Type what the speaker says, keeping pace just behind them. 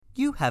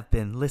You have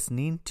been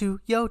listening to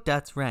Yo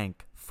That's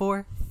Rank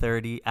for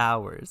 30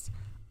 hours.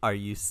 Are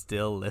you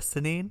still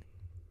listening?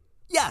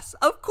 Yes,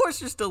 of course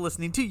you're still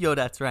listening to Yo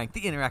That's Rank,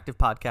 the interactive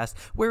podcast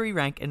where we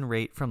rank and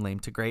rate from lame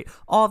to great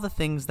all the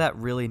things that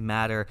really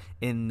matter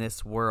in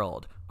this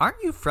world.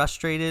 Aren't you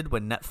frustrated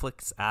when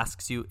Netflix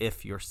asks you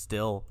if you're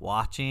still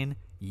watching?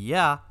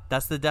 Yeah,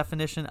 that's the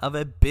definition of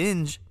a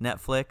binge,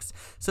 Netflix.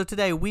 So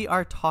today we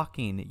are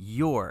talking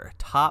your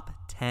top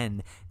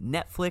 10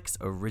 Netflix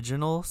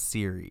original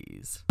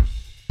series.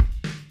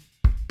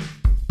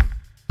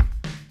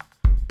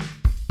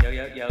 Yo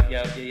yo yo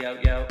yo yo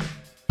yo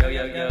yo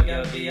yo yo yo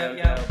yo yo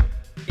yo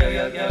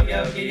yo yo yo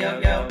yo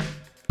yo yo.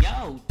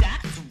 Yo,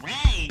 that's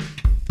right.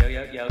 Yo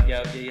yo yo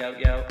yo yo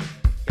yo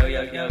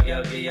yo yo yo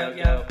yo yo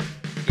yo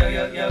yo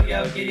yo yo yo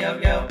yo yo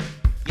yo.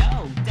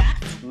 Yo,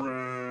 that's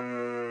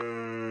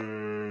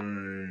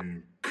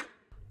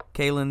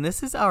Kaylin,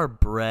 this is our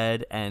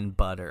bread and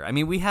butter. I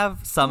mean, we have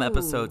some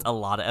episodes, a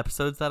lot of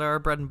episodes that are our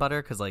bread and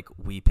butter because, like,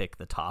 we pick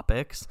the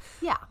topics.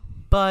 Yeah.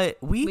 But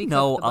we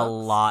know cook the a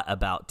books. lot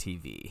about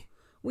TV.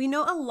 We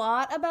know a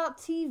lot about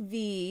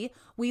TV.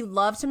 We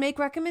love to make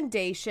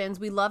recommendations.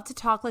 We love to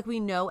talk like we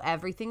know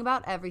everything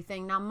about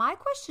everything. Now, my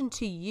question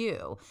to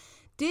you,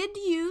 did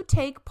you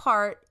take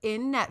part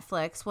in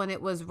Netflix when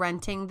it was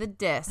renting the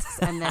discs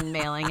and then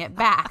mailing it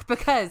back?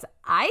 Because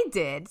I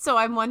did, so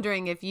I'm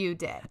wondering if you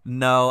did.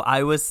 No,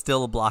 I was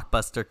still a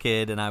Blockbuster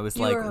kid, and I was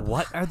You like, were a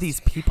what are these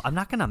people? I'm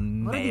not going to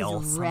What are mail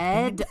these something.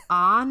 red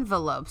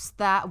envelopes?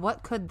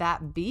 What could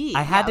that be?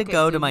 I had Yeah, to okay,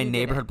 go so to my you did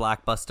neighborhood it.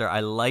 Blockbuster.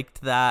 I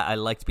liked that. I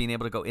liked being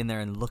able to go in there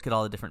and look at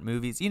all the different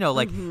movies. You know,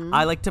 like, Mm-hmm.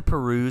 I like to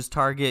peruse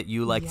Target.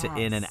 You like to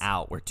in and Yes.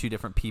 out. We're two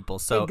different people.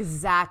 So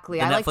Exactly.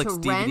 the I like to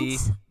Netflix rent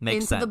DVD makes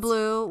Into sense. the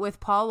Blue with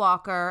Paul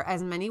Walker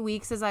as many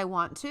weeks as I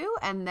want to,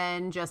 and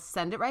then just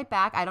send it right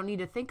back. I don't need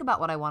to think about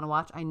what I want to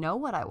watch. I know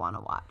what I want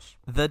to watch.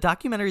 The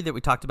documentary that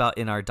we talked about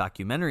in our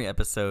documentary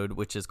episode,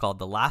 which is called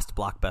The Last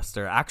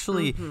Blockbuster,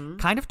 actually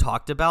kind of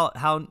talked about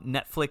how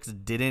Netflix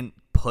didn't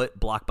put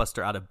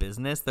Blockbuster out of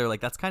business. They're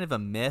like, that's kind of a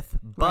myth,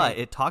 but Right.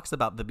 it talks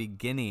about the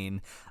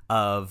beginning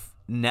of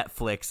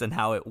Netflix and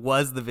how it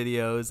was the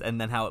videos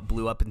and then how it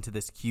blew up into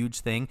this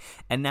huge thing.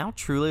 And now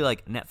truly,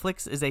 like,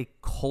 Netflix is a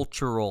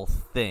cultural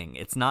thing.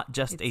 It's not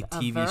just It's a a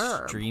TV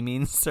verb.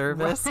 streaming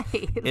service.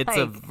 Right, It's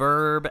a like-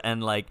 verb,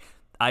 and like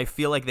I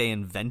feel like they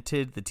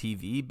invented the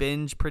TV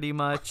binge pretty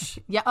much.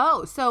 Yeah.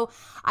 Oh, so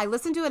I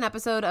listened to an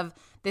episode of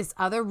this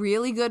other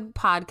really good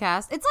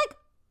podcast. It's like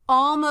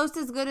almost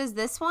as good as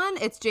this one.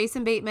 It's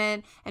Jason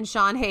Bateman and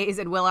Sean Hayes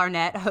and Will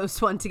Arnett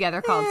host one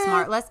together called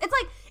Smartless. It's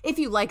like if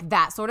you like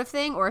that sort of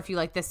thing or if you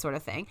like this sort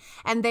of thing.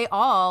 And they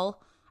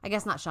all, I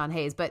guess not Sean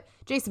Hayes, but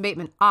Jason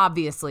Bateman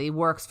obviously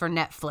works for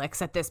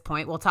Netflix at this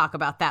point. We'll talk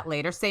about that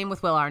later. Same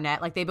with Will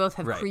Arnett. Like they both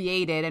have Right.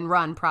 created and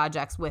run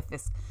projects with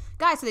this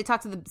guy. So they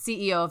talked to the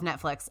CEO of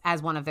Netflix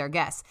as one of their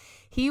guests.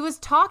 He was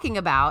talking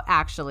about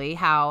actually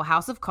how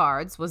House of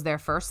Cards was their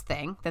first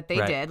thing that they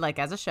Right. did, like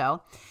as a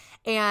show.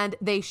 And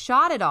they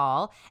shot it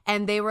all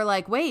and they were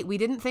like, wait, we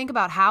didn't think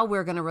about how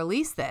we're going to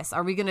release this.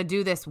 Are we going to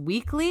do this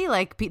weekly?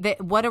 Like,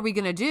 what are we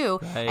going to do?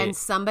 Right. And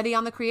somebody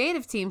on the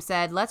creative team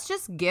said, let's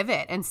just give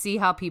it and see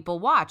how people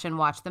watch and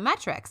watch the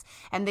metrics.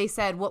 And they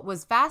said what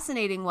was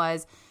fascinating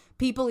was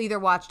people either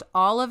watched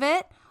all of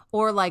it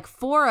or like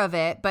 4 of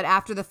it, but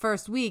after the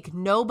first week,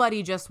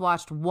 nobody just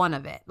watched 1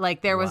 of it.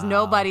 Like there was Wow.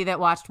 nobody that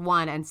watched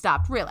 1 and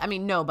stopped. Really, I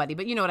mean, nobody,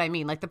 but you know what I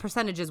mean? Like the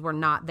percentages were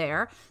not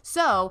there.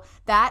 So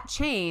that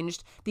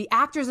changed. The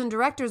actors and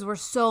directors were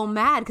so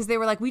mad because they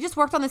were like, we just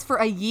worked on this for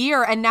a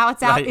year and now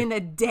it's out Right. in a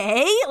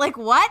day? Like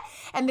what?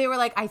 And they were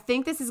like, I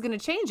think this is going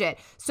to change it.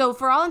 So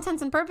for all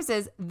intents and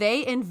purposes,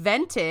 they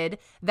invented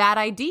that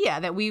idea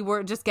that we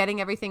were just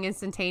getting everything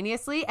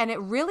instantaneously. And it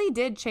really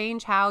did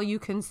change how you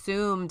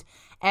consumed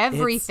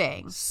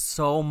everything. It's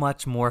so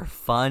much more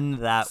fun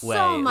that way.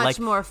 So much Like,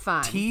 more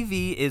fun.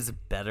 TV is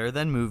better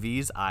than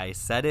movies. I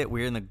said it.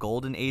 We're in the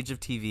golden age of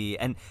TV,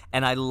 and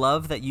I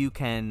love that you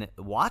can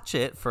watch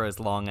it for as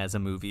long as a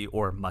movie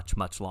or much,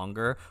 much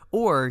longer,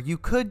 or you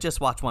could just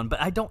watch one.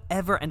 But I don't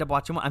ever end up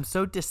watching one. I'm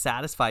so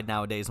dissatisfied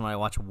nowadays when I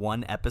watch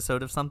one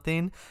episode of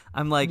something.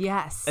 I'm like,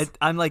 Yes.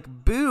 I'm like,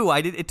 boo!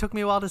 It took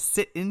me a while to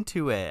sit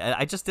into it.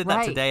 I just did that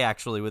Right. today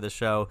actually with a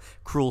show,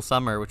 Cruel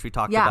Summer, which we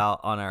talked Yeah.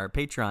 about on our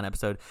Patreon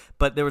episode.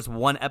 But there was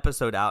one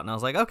episode out and I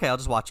was like, okay, I'll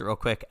just watch it real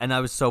quick. And I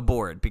was so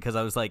bored because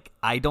I was like,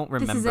 I don't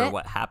is remember it?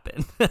 what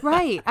happened.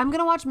 Right. I'm going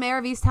to watch Mayor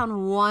of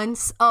Easttown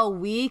once a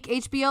week,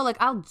 HBO. Like,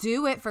 I'll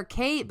do it for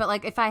Kate, but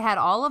like, if I had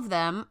all of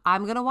them,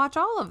 I'm going to watch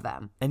all of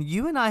them. And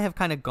you and I have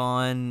kind of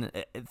gone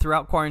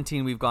throughout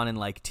quarantine. We've gone in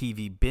like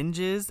TV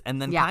binges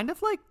and then Yeah. kind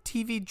of like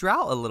TV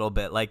drought a little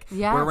bit, like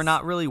Yes. where we're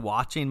not really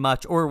watching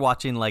much or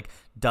watching like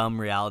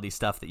dumb reality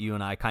stuff that you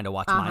and I kind of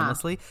watch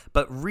mindlessly.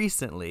 But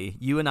recently,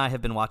 you and I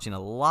have been watching a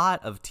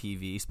lot of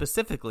TV,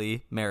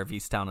 specifically Mayor of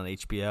Easttown on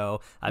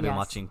HBO. I've been Yes.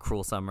 watching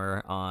Cruel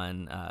Summer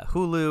on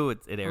Hulu.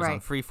 It airs on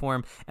Right.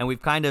 Freeform. And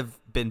we've kind of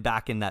been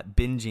back in that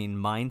binging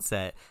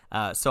mindset.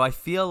 So I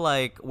feel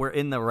like we're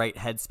in the right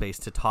headspace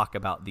to talk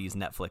about these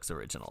Netflix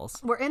originals.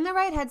 We're in the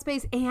right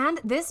headspace, and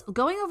this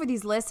going over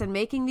these lists and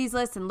making these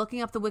lists and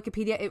looking up the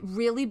Wikipedia, it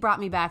really brought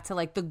me back to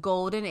like the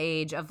golden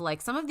age of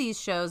like some of these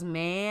shows,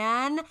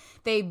 man,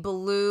 they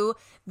blew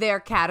their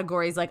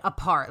categories like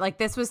apart. Like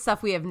this was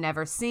stuff we have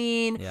never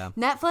seen. Yeah.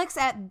 Netflix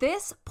at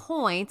this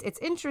point, it's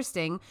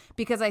interesting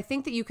because I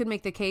think that you could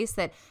make the case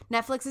that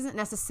Netflix isn't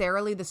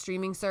necessarily the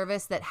streaming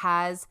service that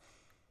has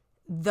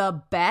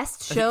the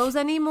best shows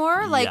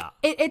anymore. Like Yeah.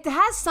 it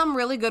has some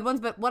really good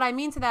ones, but what I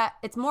mean to that,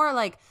 it's more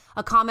like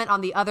a comment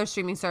on the other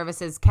streaming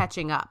services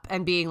catching up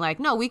and being like,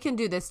 no, we can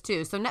do this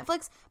too. So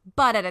Netflix,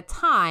 but at a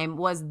time,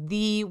 was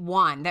the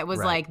one that was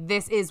Right. like,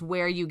 this is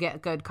where you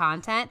get good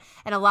content.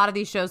 And a lot of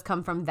these shows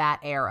come from that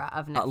era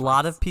of Netflix. A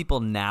lot of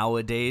people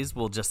nowadays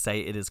will just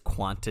say it is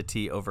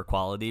quantity over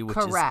quality, which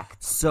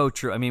Correct. is so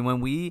true. I mean, when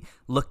we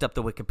looked up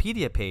the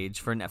Wikipedia page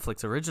for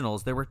Netflix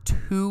originals, there were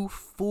 2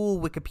 full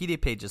Wikipedia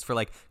pages for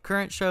like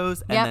current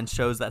shows and Yep. then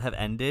shows that have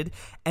ended,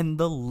 and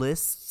the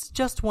lists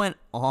just went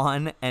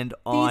on and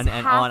on these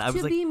and have on. I was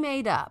to like, be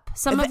made up.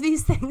 Some of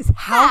these things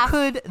how have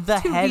could the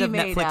to head be of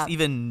made Netflix up.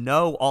 even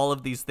know all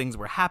of these things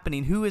were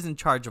happening? Who is in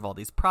charge of all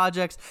these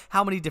projects?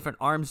 How many different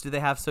arms do they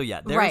have? So yeah,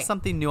 there is Right.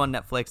 something new on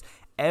Netflix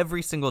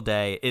every single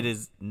day. It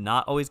is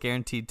not always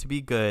guaranteed to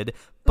be good,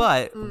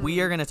 but we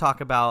are going to talk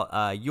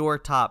about your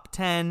top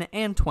 10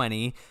 and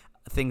 20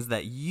 things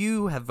that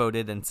you have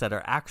voted and said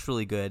are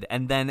actually good.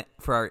 And then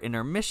for our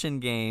intermission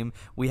game,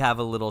 we have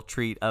a little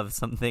treat of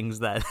some things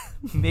that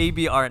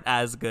maybe aren't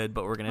as good,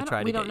 but we're going to try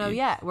to We get don't know you.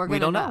 yet. We're We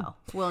going to don't know.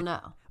 We'll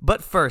know.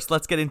 But first,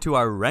 let's get into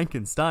our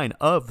Rankenstein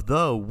of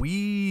the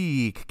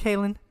week.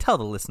 Kaylin, tell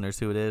the listeners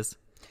who it is.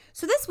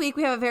 So this week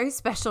we have a very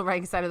special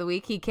Rankenstein of the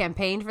Week. He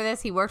campaigned for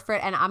this. He worked for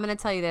it. And I'm going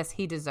to tell you this.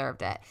 He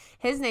deserved it.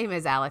 His name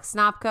is Alex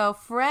Snopko,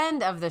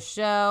 friend of the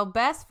show,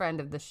 best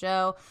friend of the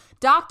show,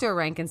 Dr.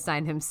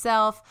 Rankenstein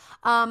himself.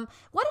 What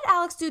did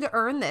Alex do to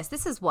earn this?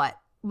 This is what?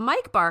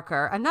 Mike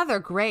Barker, another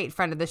great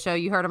friend of the show.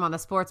 You heard him on the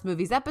Sports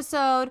Movies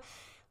episode.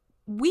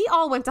 We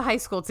all went to high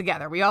school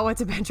together. We all went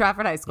to Ben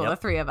Trafford High School, Yep.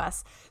 the 3 of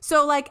us.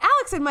 So, like,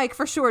 Alex and Mike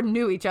for sure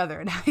knew each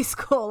other in high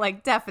school,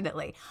 like,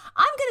 definitely.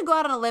 I'm going to go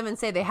out on a limb and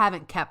say they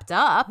haven't kept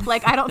up.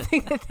 Like, I don't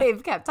think that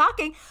they've kept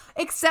talking,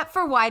 except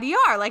for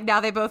YDR. Like,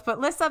 now they both put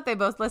lists up, they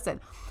both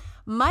listen.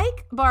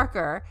 Mike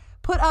Barker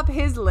put up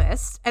his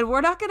list, and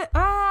we're not going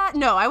to,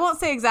 no, I won't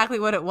say exactly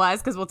what it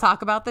was because we'll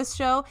talk about this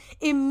show.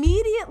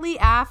 Immediately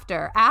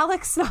after,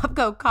 Alex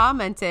Snopko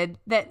commented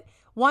that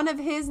one of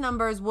his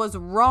numbers was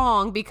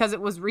wrong because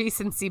it was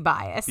recency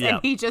bias. Yeah. And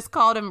he just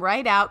called him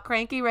right out,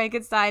 Cranky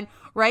Rankenstein,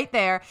 right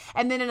there.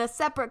 And then in a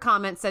separate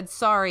comment said,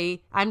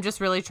 sorry, I'm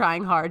just really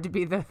trying hard to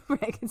be the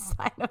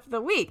Rankenstein of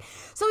the week.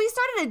 So he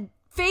started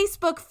a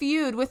Facebook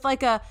feud with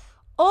like a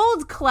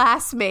old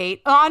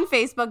classmate on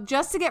Facebook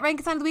just to get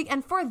Rankenstein of the week.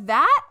 And for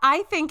that,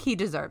 I think he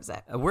deserves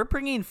it. We're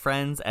bringing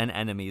friends and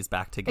enemies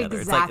back together.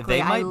 It's Exactly. like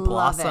they I might love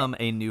blossom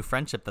a new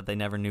friendship that they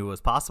never knew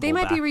was possible. They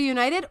might back. be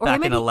reunited or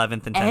back they in might be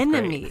 11th and 10th grade.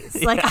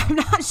 enemies. Like, I'm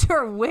not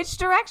sure which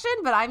direction,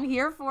 but I'm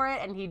here for it,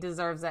 and he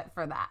deserves it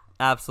for that.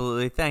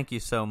 Absolutely. Thank you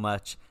so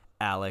much,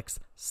 Alex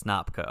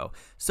Snopko.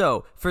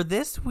 So for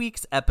this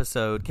week's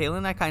episode, Kayla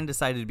and I kind of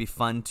decided it'd be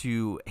fun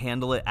to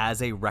handle it as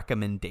a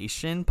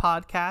recommendation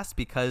podcast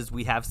because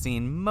we have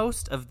seen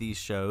most of these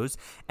shows.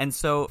 And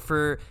so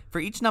for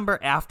each number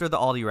after the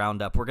Aldi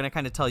Roundup, we're going to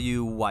kind of tell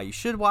you why you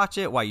should watch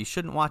it, why you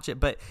shouldn't watch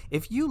it. But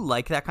if you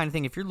like that kind of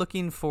thing, if you're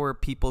looking for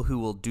people who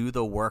will do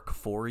the work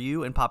for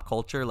you in pop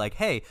culture, like,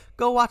 hey,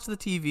 go watch the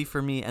TV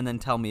for me and then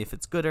tell me if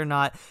it's good or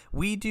not,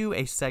 we do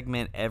a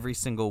segment every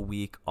single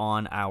week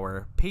on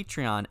our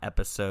Patreon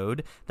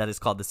episode that is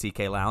called the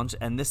CK Lounge,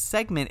 and this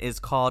segment is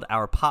called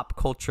our Pop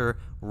Culture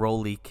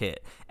Rolly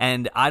Kit.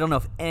 And I don't know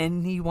if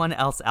anyone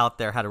else out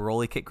there had a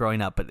Rolly Kit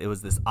growing up, but it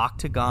was this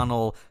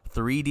octagonal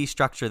 3D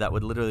structure that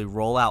would literally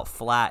roll out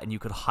flat, and you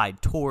could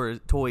hide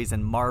toys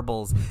and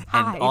marbles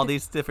and all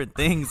these different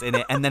things in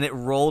it, and then it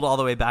rolled all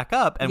the way back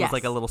up and Yes. was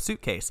like a little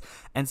suitcase.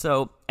 And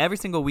so every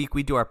single week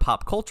we do our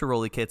pop culture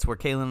Rolly Kits where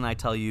Kaylin and I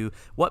tell you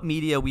what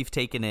media we've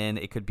taken in.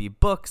 It could be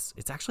books.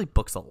 It's actually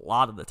books a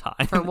lot of the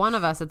time. For one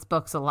of us, it's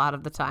books a lot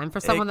of the time. For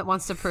someone that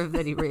wants to prove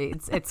that he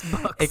reads, it's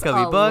books It could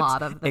a be books.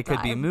 lot of the It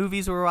could be time.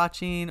 movies we're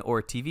watching,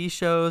 or TV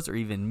shows, or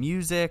even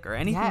music, or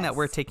anything that Yes.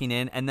 we're taking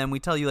in. And then we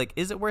tell you, like,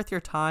 is it worth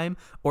your time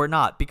or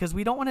not? Because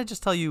we don't want to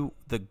just tell you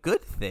the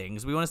good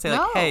things. We want to say,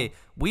 No. like, hey,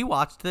 we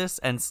watched this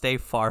and stay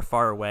far,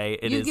 far away.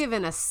 You've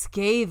given a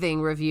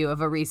scathing review of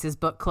a Reese's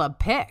Book Club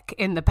pick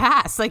in the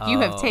past. Like, you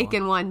have Oh.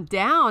 taken one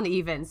down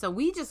even. So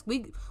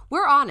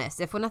we're honest.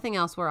 If nothing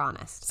else, we're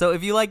honest. So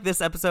if you like this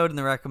episode and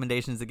the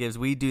recommendations it gives,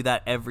 we do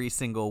that every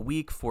single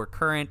week for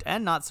current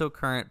and not so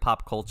current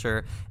pop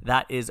culture.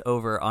 That is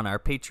over on our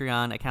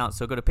Patreon account.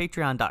 So go to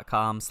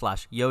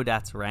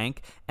patreon.com/yodatsrank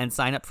and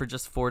sign up for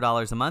just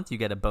 $4 a month. You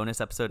get a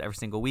bonus episode every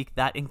single week.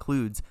 That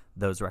includes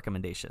those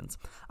recommendations.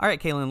 All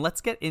right, Kaylin,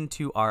 let's get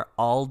into our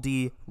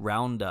Aldi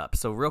Roundup.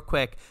 So real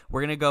quick,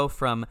 we're going to go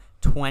from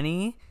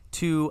 20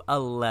 to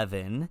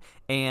 11.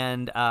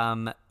 And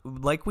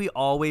like we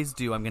always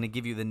do, I'm going to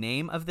give you the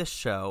name of this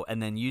show,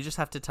 and then you just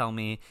have to tell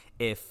me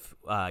if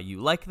you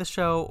like the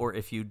show or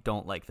if you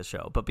don't like the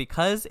show. But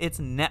because it's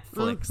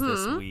Netflix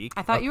this week,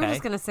 I thought you were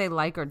just going to say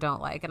like or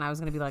don't like, and I was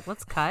going to be like,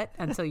 let's cut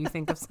until you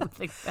think of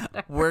something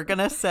better. we're going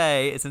to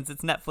say, since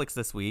it's Netflix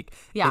this week,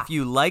 Yeah. if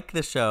you like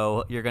the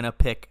show, you're going to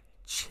pick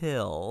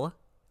chill.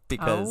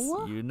 Because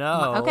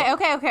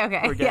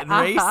Okay. we're getting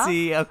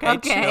racy. Okay,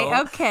 chill.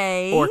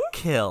 Okay. Or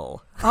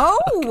kill.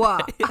 Oh.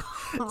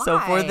 So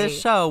for this my.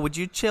 show, would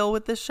you chill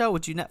with this show?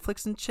 Would you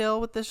Netflix and chill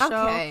with this show?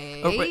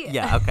 Okay.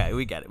 Yeah, okay,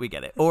 we get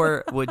it.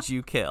 Or would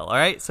you kill? All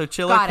right, so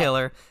chill Got or it.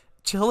 killer.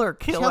 Chill or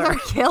killer.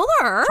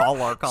 Killer.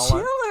 Caller.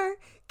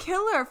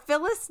 Killer.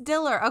 Phyllis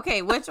Diller.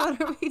 Okay, which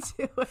one are we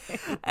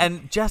doing?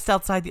 And just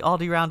outside the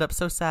Aldi Roundup,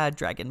 so sad,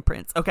 Dragon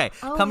Prince. Okay,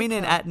 coming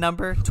in at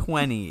number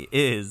 20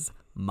 is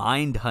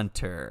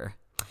Mindhunter.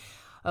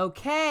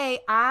 Okay,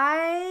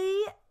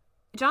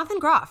 Jonathan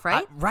Groff,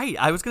 right? Right.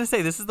 I was going to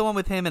say, this is the one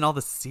with him and all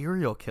the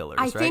serial killers,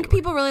 I right? think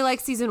people really like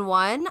season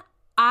 1.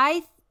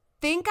 I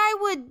think I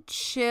would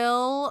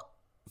chill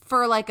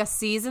for like a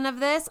season of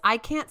this. I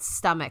can't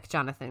stomach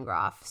Jonathan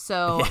Groff,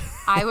 so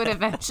I would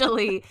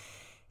eventually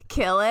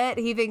kill it.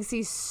 He thinks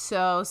he's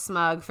so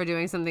smug for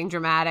doing something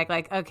dramatic.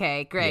 Like,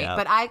 okay, great. Yeah.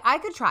 But I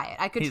could try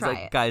it. He's try like,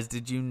 it. guys,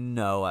 did you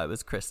know I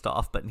was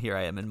Kristoff? But here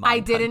I am in Mindhunter. I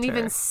didn't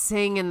even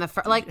sing in the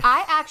first. Like,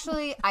 I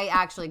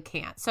actually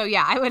can't. So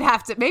yeah, I would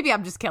have to. Maybe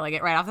I'm just killing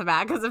it right off the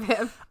bat because of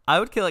him. I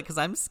would kill it because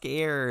I'm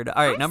scared.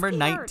 All right, I'm number scared.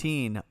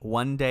 19,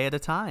 One Day at a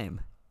Time.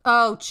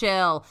 Oh,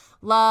 chill.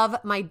 Love.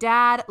 My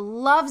dad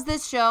loves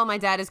this show. My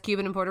dad is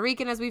Cuban and Puerto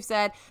Rican, as we've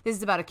said. This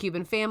is about a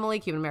Cuban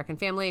American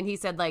family. And he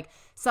said, like,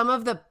 some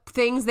of the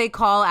things they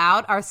call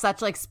out are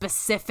such, like,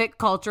 specific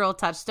cultural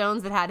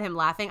touchstones that had him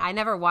laughing. I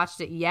never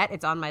watched it yet.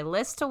 It's on my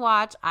list to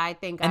watch. I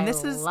think And I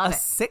this is a love it.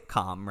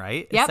 sitcom,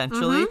 right? Yep,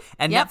 Essentially.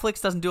 And yep.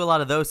 Netflix doesn't do a lot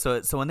of those.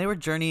 So when they were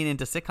journeying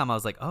into sitcom, I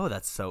was like, oh,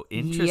 that's so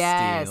interesting.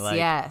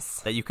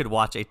 Yes. That you could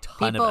watch a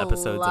ton People of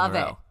episodes love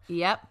in a row. it.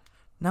 Yep.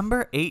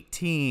 Number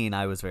 18.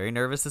 I was very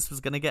nervous this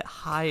was going to get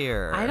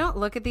higher. I don't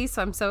look at these,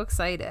 so I'm so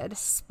excited.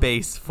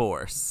 Space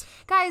Force.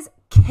 Guys,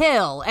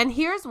 kill. And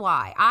here's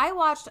why. I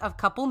watched a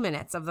couple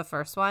minutes of the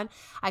first one.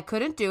 I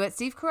couldn't do it.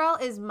 Steve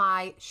Carell is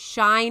my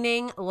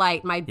shining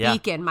light, my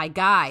beacon, my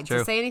guide. True.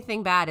 To say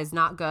anything bad is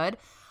not good.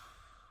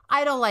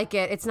 I don't like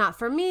it. It's not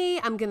for me.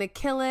 I'm going to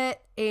kill it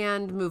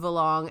and move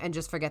along and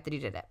just forget that he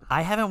did it.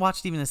 I haven't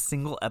watched even a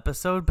single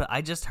episode, but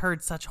I just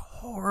heard such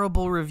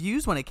horrible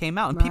reviews when it came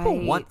out. And people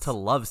Right. want to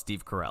love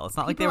Steve Carell. It's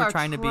not like they People were are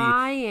trying to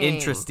trying. be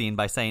interesting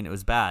by saying it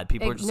was bad.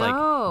 People were just like,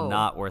 No.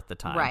 not worth the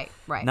time.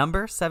 Right.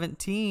 Number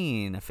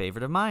 17, a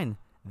favorite of mine,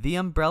 The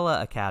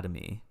Umbrella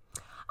Academy.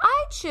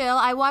 I chill.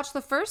 I watched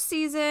the first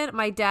season.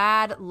 My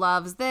dad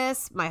loves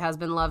this. My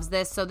husband loves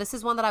this. So this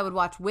is one that I would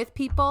watch with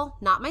people,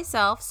 not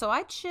myself. So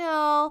I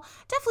chill.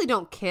 Definitely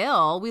don't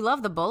kill. We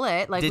love the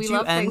bullet. Like, Did we you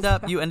love things.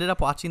 you ended up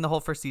watching the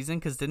whole first season?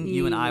 Because didn't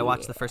you and I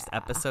watch the first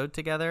episode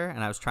together?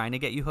 And I was trying to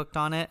get you hooked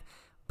on it.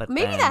 But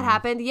Maybe then, that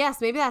happened.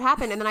 Yes, maybe that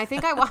happened. And then I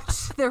think I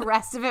watched the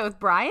rest of it with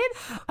Brian.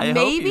 I maybe.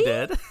 hope you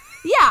did.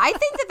 Yeah, I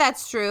think that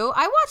that's true.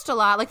 I watched a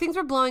lot. Like, things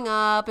were blowing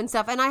up and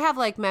stuff. And I have,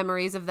 like,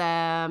 memories of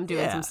them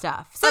doing Yeah. some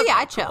stuff. So, yeah,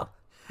 I chill. Cool.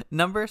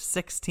 Number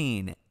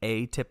 16,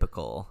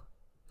 Atypical.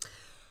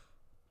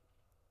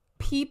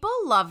 People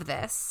love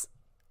this.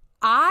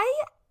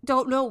 I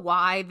don't know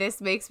why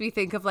this makes me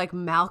think of like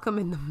Malcolm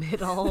in the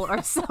Middle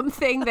or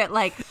something that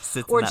like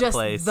Sits in or that just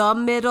place. the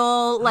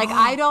middle. Like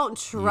I don't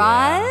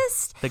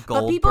trust. The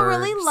but people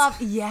really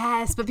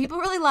Goldbergs. love but people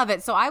really love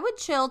it. So I would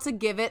chill to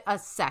give it a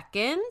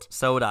second.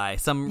 So would I.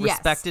 Some Yes.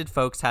 respected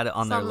folks had it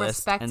on their Some list.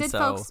 respected and so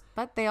folks,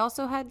 but they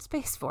also had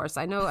Space Force.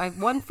 I know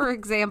one for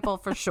example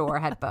for sure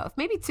had both.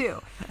 Maybe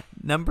two.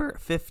 Number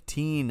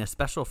 15, a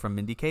special from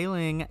Mindy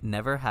Kaling,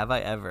 Never Have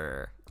I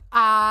Ever.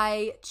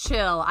 I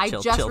chill. I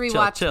Chill, just chill,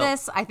 rewatched chill.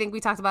 this. I think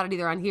we talked about it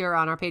either on here or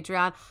on our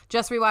Patreon.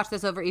 Just rewatched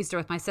this over Easter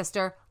with my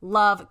sister.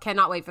 Love.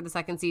 Cannot wait for the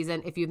second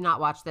season. If you've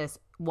not watched this,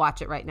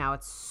 watch it right now.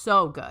 It's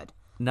so good.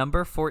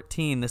 Number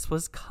 14, this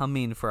was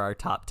coming for our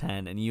top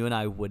 10, and you and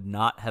I would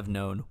not have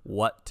known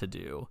what to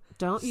do.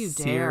 Don't you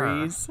dare.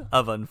 Series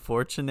of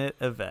unfortunate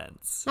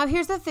events. Now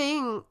here's the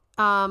thing,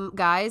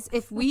 guys.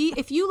 If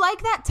you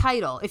like that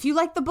title, if you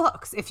like the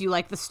books, if you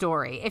like the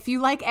story, if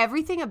you like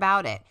everything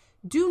about it,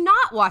 do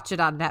not watch it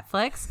on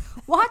Netflix.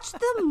 Watch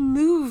the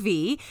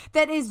movie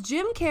that is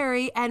Jim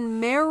Carrey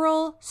and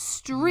Meryl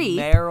Streep.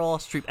 Meryl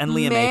Streep and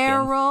Liam Aiken.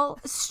 Meryl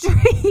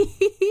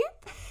Streep.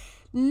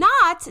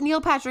 Not Neil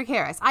Patrick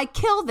Harris. I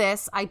kill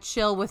this. I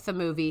chill with the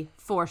movie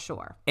for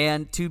sure.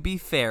 And to be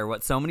fair,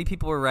 what so many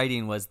people were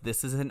writing was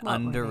this is an What were they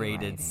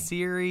underrated writing?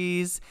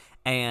 series,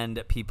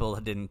 and people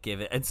didn't give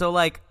it. And so,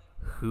 like,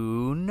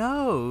 who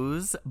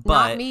knows? Not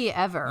But me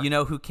ever. you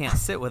know who can't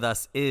sit with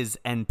us is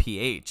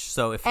NPH.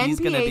 So if he's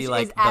going to be NPH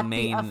like is the at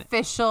main. the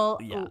official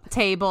Yeah.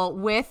 table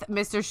with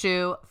Mr.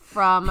 Shu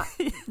from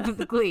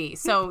the Glee.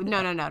 So no.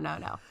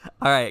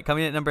 All right,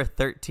 coming at number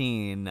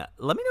 13.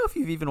 Let me know if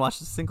you've even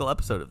watched a single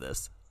episode of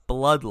this.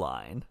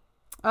 Bloodline.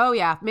 Oh,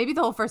 yeah. Maybe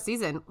the whole first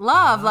season.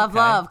 Love Okay.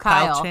 Kyle.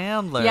 Kyle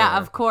Chandler. Yeah,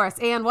 of course.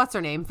 And what's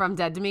her name from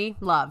Dead to Me?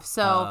 Love.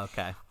 So,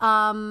 Okay.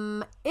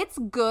 it's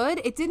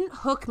good. It didn't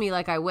hook me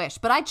like I wish,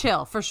 but I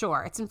chill for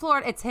sure. It's in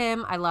Florida. It's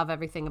him. I love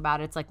everything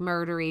about it. It's like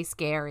murdery,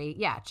 scary.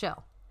 Yeah,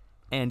 chill.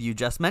 And you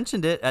just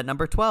mentioned it at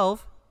number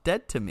 12,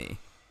 Dead to Me.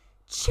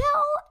 Chill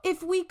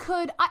if we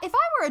could. If I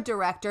were a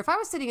director, if I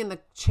was sitting in the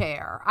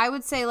chair, I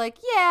would say like,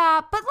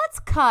 yeah, but let's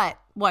cut.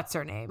 What's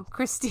her name?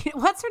 Christina.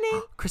 What's her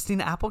name?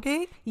 Christina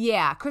Applegate?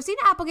 Yeah,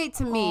 Christina Applegate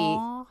to me.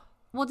 Aw.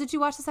 Well, did you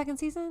watch the second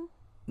season?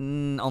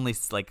 Only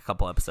like a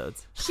couple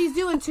episodes. She's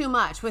doing too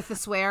much with the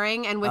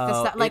swearing and with the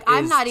Oh, stuff. Like, it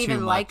I'm is not too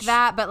even like much.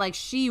 that, but like,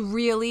 she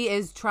really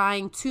is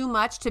trying too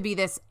much to be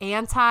this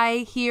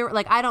anti-hero.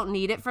 Like, I don't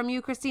need it from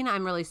you, Christina.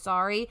 I'm really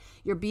sorry.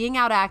 You're being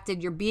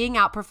outacted. You're being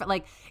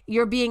like,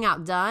 you're being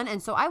outdone.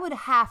 And so I would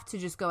have to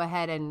just go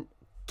ahead and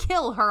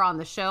kill her on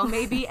the show,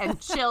 maybe, and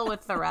chill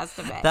with the rest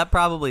of it. That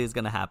probably is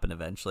going to happen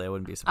eventually. I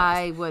wouldn't be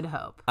surprised. I would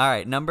hope. All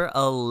right, number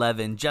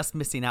 11, just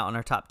missing out on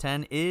our top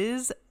 10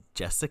 is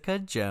Jessica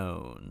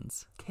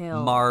Jones.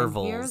 Kill.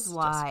 Marvel's And here's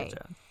why.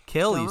 Jessica Jones.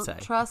 Kill, Don't you say.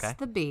 trust Okay.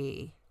 the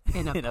bee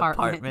in In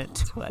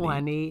apartment apartment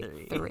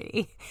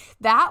 23.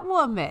 That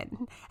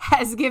woman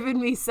has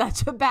given me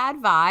such a bad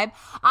vibe.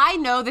 I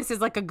know this is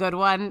like a good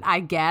one,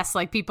 I guess.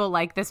 Like, people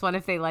like this one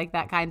if they like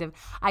that kind of.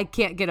 I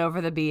can't get over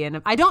the bee.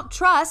 I don't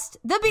trust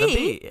the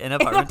bee, in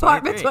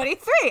apartment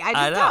 23.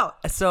 I just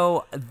don't.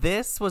 So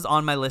this was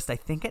on my list, I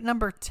think, at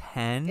number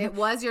 10. It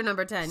was your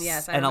number 10,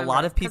 yes. I And a remember.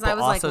 lot of 'Cause people I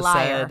was also like,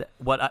 liar.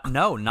 said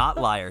no, not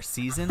Liar.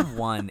 Season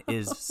 1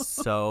 is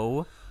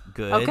so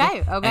good.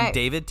 Okay. And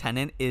David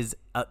Tennant is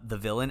the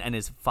villain and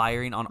is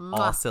firing on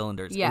all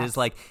cylinders. Yes.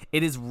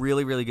 It is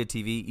really, really good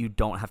TV. You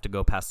don't have to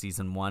go past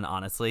season 1,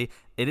 honestly.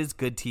 It is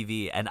good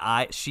TV. And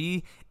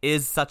she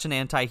is such an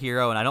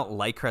anti-hero, and I don't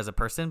like her as a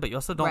person, but you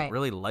also don't Right.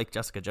 really like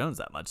Jessica Jones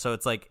that much. So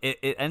it's like,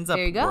 it ends up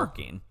There you go.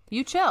 working.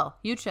 You chill.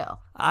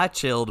 I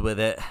chilled with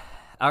it.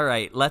 All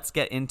right, let's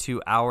get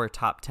into our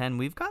top 10.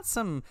 We've got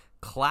some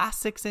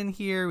classics in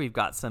here. We've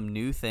got some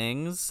new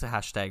things,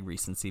 hashtag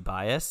recency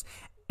bias.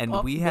 And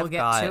Well, we have we'll get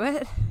got to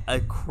it. a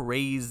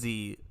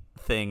crazy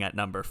thing at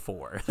number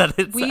 4 that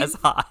it's We- as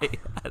high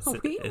as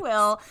it We is.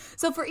 will.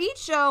 So for each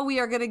show, we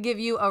are going to give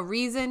you a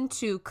reason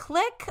to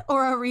click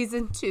or a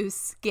reason to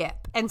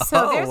skip. And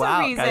so Oh, there's wow,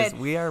 a reason guys,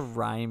 we're a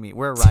rhyming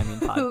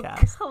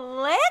podcast.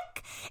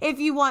 click if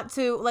you want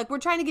to. Like, we're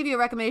trying to give you a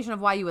recommendation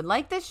of why you would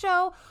like this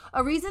show.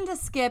 A reason to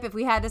skip if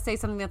we had to say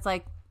something that's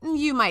like,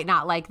 you might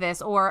not like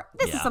this, or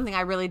this is Yeah. something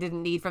I really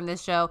didn't need from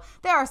this show.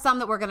 There are some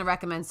that we're going to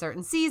recommend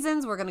certain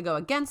seasons. We're going to go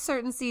against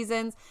certain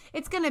seasons.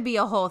 It's going to be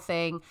a whole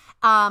thing.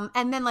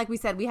 And then, like we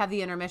said, we have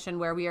the intermission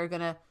where we are going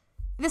to,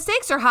 the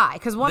stakes are high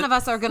because one of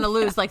us are going to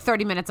lose like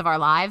 30 minutes of our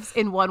lives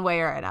in one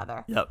way or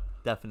another. Yep,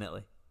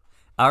 definitely.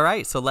 All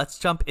right, so let's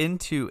jump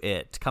into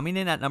it. Coming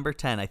in at number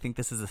 10, I think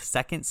this is the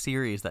second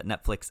series that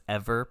Netflix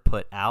ever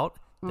put out.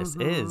 This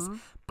is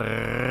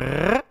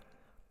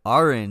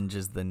Orange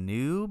is the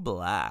New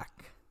Black.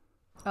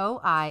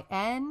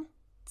 OINT.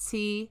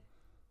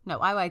 No,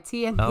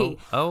 IYTNB.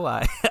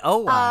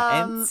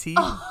 OINTB.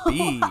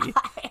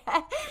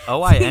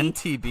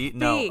 OINTB.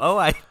 No, B.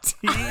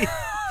 OIT.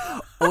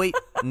 Wait,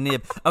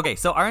 nib. Okay,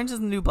 so Orange is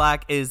the New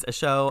Black is a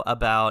show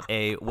about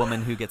a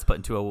woman who gets put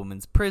into a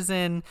woman's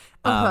prison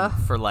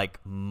for like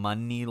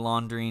money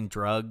laundering,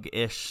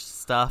 drug-ish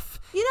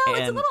stuff. You know,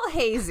 it's a And- little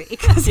hazy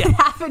because it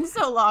happened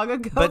so long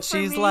ago. but for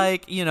she's me.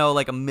 like,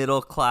 like a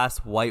middle class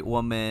white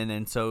woman,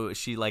 and so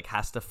she like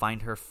has to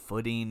find her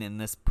footing in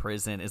this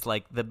prison is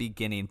like the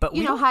beginning. But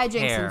we don't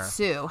hijinks care.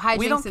 ensue.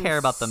 We don't Hijinks care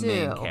about the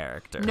main ensue.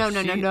 character. No.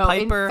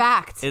 Piper In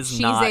fact, is she's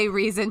not, a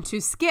reason to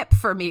skip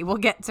for me. We'll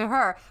get to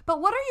her. But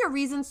what are your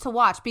reasons to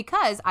watch?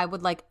 Because I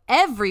would like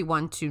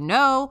everyone to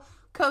know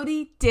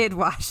Cody did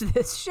watch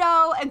this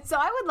show, and so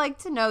I would like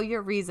to know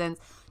your reasons.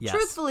 Yes.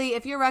 Truthfully,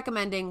 if you're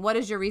recommending, what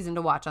is your reason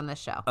to watch on this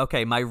show?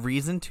 Okay, my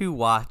reason to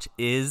watch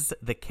is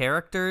the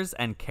characters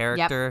and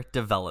character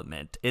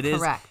development. It is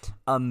Correct.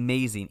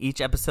 amazing. Each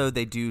episode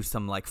they do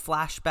some like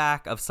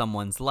flashback of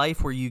someone's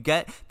life where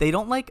they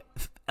don't like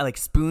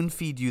spoon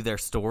feed you their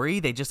story.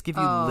 They just give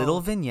you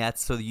little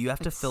vignettes so you have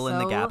to fill in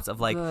the so gaps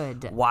of like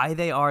good. why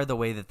they are the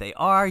way that they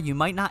are. You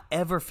might not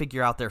ever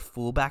figure out their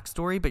full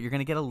backstory, but you're going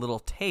to get a little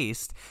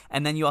taste,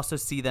 and then you also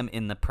see them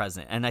in the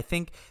present. And I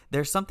think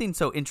there's something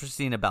so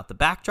interesting about the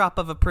backdrop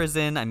of a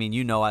prison. I mean,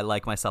 I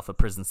like myself a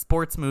prison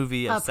sports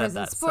movie. I've A said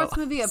prison that sports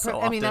movie. so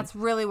I mean, often. that's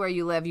really where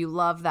you live. You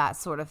love that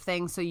sort of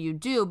thing, so you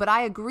do. But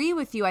I agree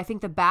with you. I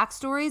think the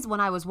backstories, when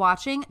I was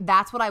watching,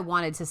 that's what I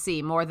wanted to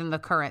see more than the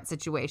current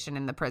situation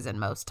in the prison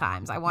most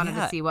times. I wanted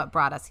to see what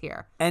brought us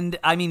here. And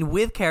I mean,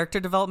 with character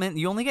development,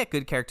 you only get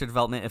good character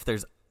development if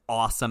there's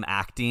awesome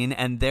acting,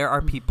 and there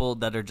are people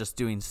that are just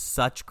doing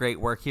such great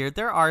work here.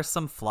 There are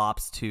some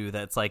flops too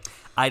that's like,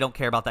 I don't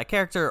care about that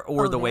character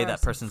or the way there are that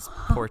some person's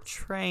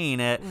portraying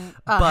it.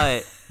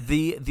 But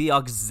the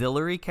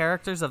auxiliary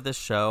characters of this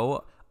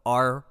show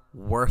are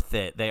worth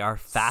it. They are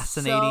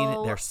fascinating.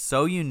 So They're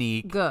so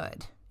unique.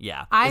 Good.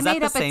 Yeah. I Is that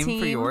made the up a same team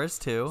for yours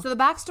too? So the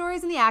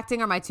backstories and the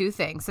acting are my two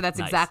things. So that's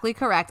Nice. exactly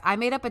correct. I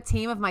made up a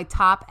team of my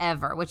top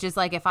ever, which is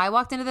like if I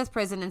walked into this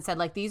prison and said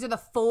like these are the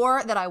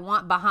 4 that I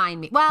want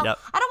behind me. Well, Yep.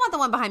 I don't want the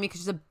one behind me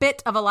because she's a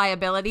bit of a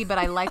liability, but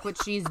I like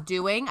what she's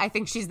doing. I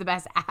think she's the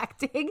best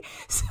acting.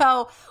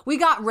 So we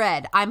got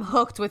Red. I'm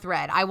hooked with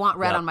Red. I want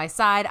Red Yep. on my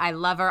side. I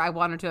love her. I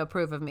want her to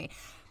approve of me.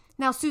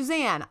 Now,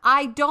 Suzanne,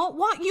 I don't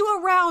want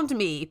you around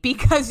me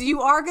because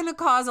you are going to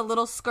cause a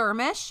little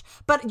skirmish,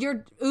 but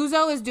your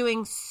Uzo is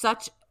doing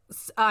such,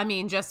 I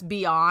mean, just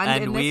beyond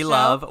in And this we show.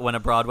 love when a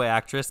Broadway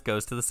actress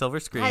goes to the silver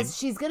screen. Guys,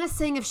 she's going to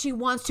sing if she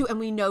wants to, and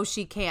we know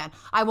she can.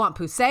 I want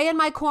Poussey in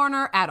my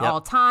corner at Yep.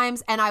 all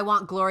times, and I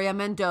want Gloria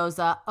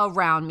Mendoza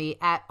around me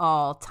at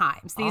all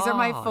times. These are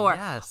my Oh, 4.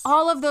 yes.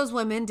 All of those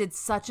women did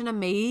such an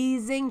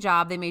amazing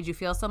job. They made you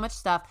feel so much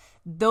stuff.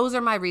 Those are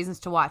my reasons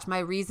to watch. My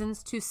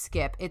reasons to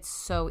skip. It's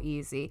so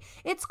easy.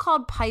 It's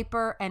called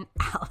Piper and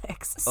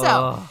Alex. So...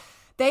 Ugh.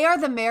 They are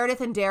the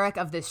Meredith and Derek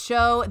of this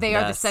show. They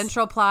are the Yes.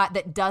 central plot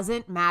that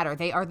doesn't matter.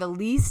 They are the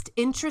least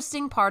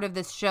interesting part of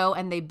this show,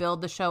 and they build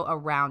the show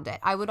around it.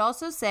 I would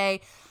also say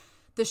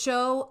the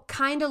show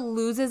kind of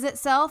loses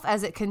itself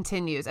as it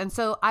continues. And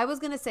so I was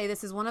going to say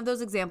this is one of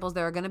those examples.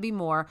 There are going to be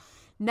more.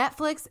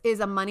 Netflix is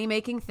a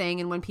money-making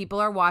thing, and when people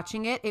are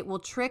watching it, it will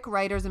trick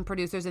writers and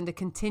producers into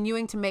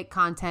continuing to make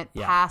content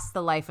Yeah. past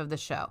the life of the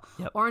show.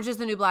 Yep. Orange is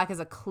the New Black is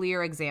a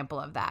clear example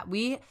of that.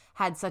 We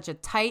had such a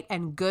tight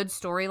and good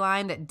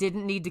storyline that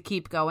didn't need to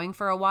keep going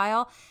for a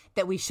while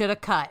that we should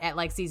have cut at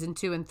like season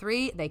 2 and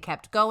 3. They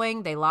kept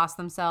going. They lost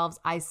themselves.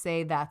 I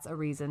say that's a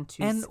reason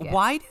to And skip.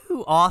 why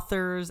do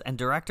authors and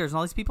directors and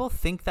all these people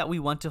think that we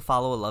want to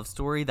follow a love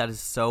story that is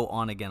so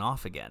on again,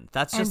 off again?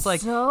 That's just And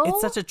like, so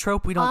it's such a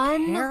trope we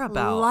don't care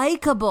about.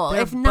 Unlikable.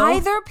 They're If both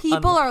neither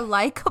people are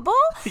likable,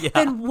 Yeah.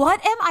 then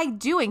what am I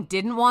doing?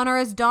 Didn't want her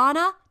as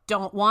Donna.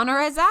 Don't want her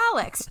as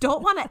Alex.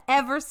 Don't want to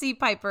ever see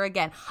Piper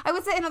again. I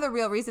would say another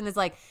real reason is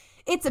like,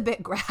 it's a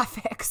bit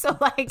graphic. So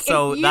like,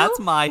 So if you, that's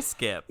my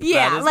skip.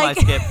 Yeah, that is like-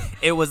 my skip.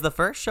 It was the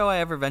first show I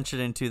ever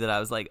ventured into that I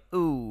was like,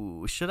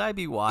 ooh, should I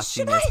be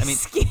watching should this? I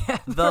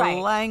skip? The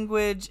Right.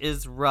 language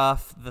is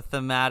rough. The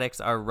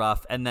thematics are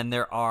rough. And then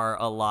there are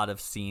a lot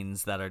of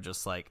scenes that are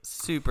just like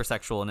super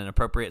sexual and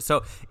inappropriate.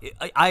 So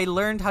I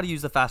learned how to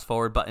use the fast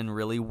forward button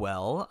really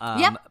well.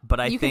 Yep. But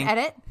I You think can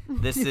edit.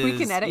 this is, We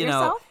can edit you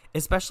know, yourself.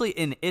 especially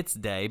in its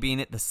day, being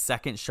it the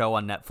second show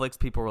on Netflix,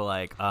 people were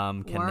like,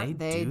 can Weren't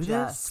they do this?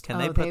 just- Can oh,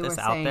 they put they this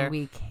were out saying there?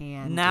 we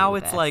can Now do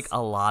it's this. like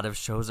a lot of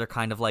shows are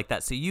kind of like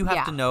that. So you have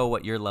Yeah. to know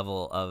what your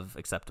level of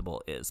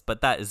acceptable is.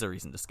 But that is a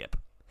reason to skip.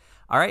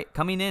 All right,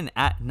 coming in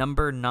at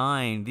number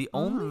 9, the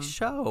only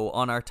show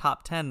on our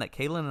top 10 that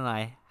Kaylin and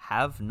I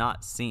have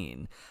not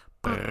seen.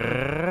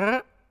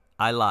 Brrr.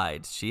 I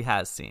lied. She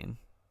has seen.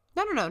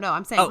 No.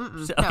 I'm saying, Oh,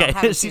 mm-mm. she- No, okay.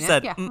 haven't she seen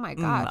said, it. Yeah. Oh my "Mm-mm."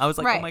 god. I was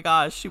like, right. oh my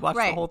gosh, she watched the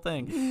Right. whole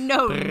thing.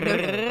 No.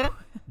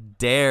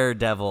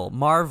 Daredevil.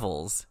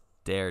 Marvel's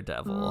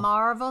Daredevil.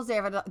 Marvel's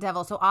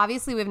Daredevil. So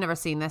obviously we've never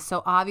seen this.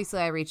 So obviously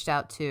I reached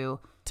out to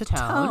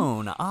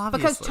Tone, obviously.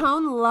 because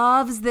Tone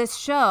loves this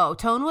show.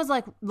 Tone was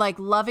like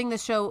loving the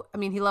show. I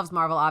mean, he loves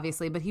Marvel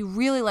obviously, but he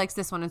really likes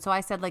this one. And so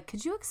I said, like,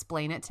 could you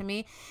explain it to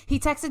me? He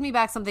texted me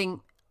back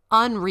something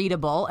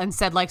unreadable and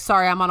said, like,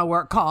 sorry, I'm on a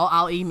work call.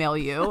 I'll email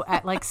you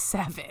at like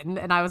 7.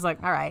 And I was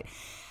like, all right.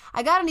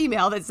 I got an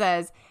email that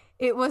says,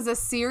 it was a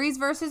series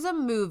versus a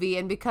movie,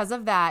 and because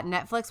of that,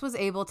 Netflix was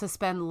able to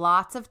spend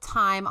lots of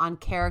time on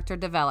character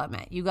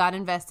development. You got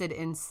invested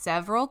in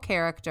several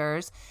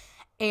characters,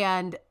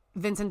 and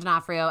Vincent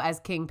D'Onofrio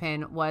as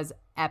Kingpin was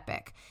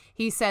epic.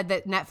 He said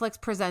that Netflix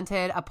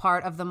presented a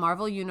part of the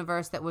Marvel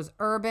universe that was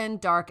urban,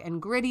 dark,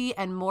 and gritty,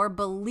 and more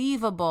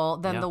believable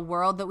than Yeah. the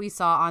world that we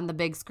saw on the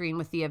big screen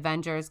with the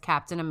Avengers,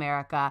 Captain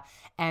America,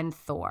 and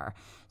Thor.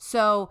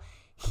 So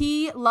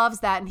he loves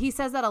that, and he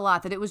says that a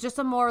lot, that it was just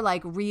a more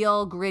like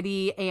real,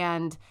 gritty,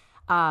 and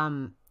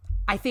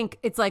I think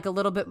it's like a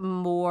little bit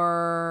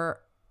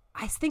more,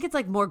 I think it's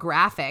like more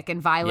graphic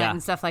and violent Yeah.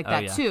 and stuff like Oh,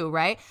 that yeah. too,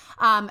 right?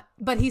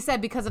 But he said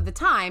because of the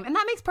time, and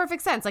that makes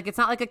perfect sense. Like, it's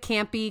not like a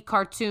campy,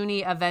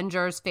 cartoony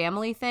Avengers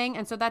family thing,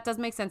 and so that does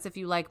make sense if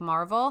you like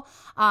Marvel.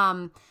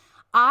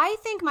 I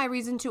think my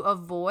reason to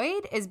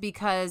avoid is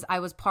because I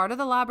was part of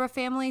the Labra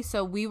family,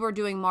 so we were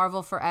doing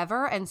Marvel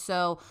forever, and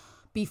so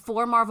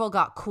before Marvel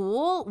got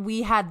cool,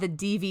 we had the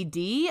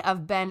DVD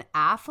of Ben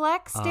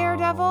Affleck's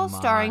Daredevil, Oh, my.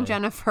 starring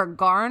Jennifer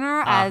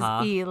Garner as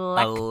Uh-huh.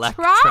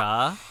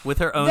 Electra. with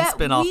her own that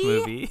spin-off we-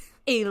 movie.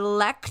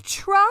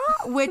 Electra,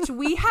 which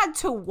we had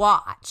to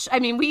watch. I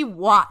mean, we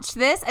watched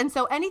this. And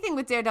so anything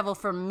with Daredevil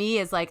for me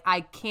is like,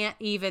 I can't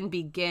even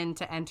begin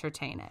to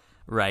entertain it.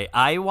 Right.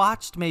 I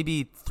watched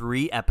maybe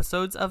 3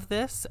 episodes of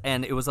this,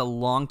 and it was a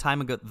long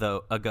time ago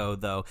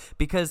though,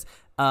 because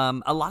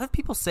a lot of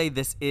people say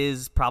this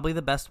is probably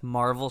the best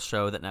Marvel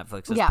show that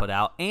Netflix has Yeah. put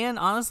out, and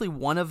honestly,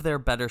 one of their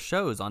better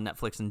shows on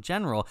Netflix in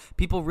general.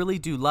 People really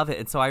do love it,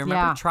 and so I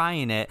remember Yeah.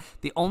 trying it.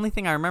 The only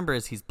thing I remember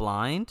is he's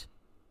blind.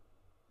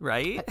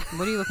 right?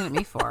 What are you looking at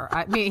me for?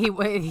 I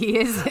mean, he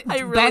is. I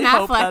really Ben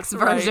hope Affleck's that's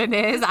right. version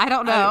is. I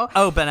don't know.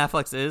 Ben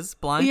Affleck is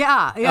blind?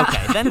 Yeah.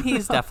 Okay, then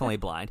he's definitely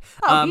blind.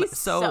 He's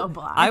so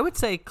blind. I would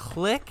say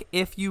click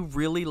if you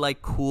really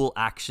like cool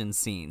action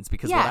scenes,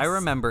 because what I Yes.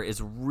 remember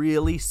is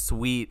really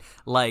sweet,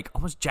 like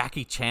almost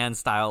Jackie Chan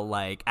style,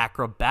 like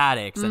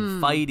acrobatics and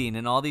fighting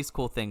and all these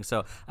cool things.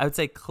 So I would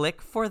say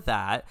click for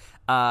that.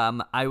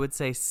 I would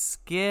say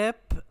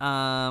skip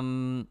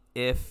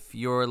if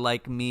you're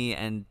like me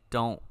and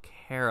don't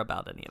care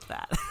about any of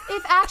that.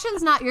 If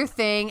action's not your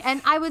thing,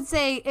 and I would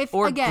say if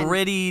Or again,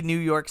 gritty New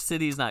York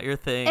City's not your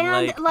thing. and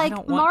I like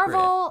don't want grit.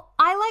 Marvel,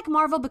 I like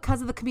Marvel because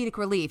of the comedic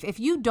relief. If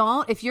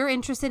you're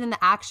interested in the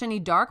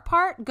actiony dark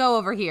part, go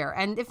over here,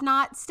 and if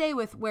not, stay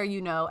with where you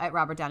know at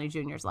Robert Downey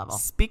Jr.'s level.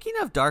 Speaking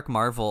of dark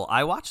Marvel,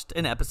 I watched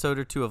an episode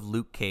or two of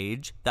Luke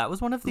Cage. That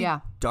was one of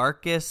the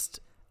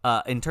darkest,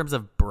 in terms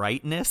of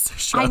brightness,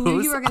 shows. I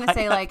knew you were going to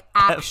say like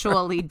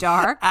actually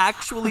dark.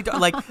 Actually dark.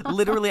 Like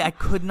literally, I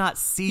could not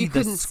see You the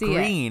couldn't see it.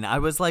 screen. I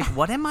was like,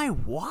 what am I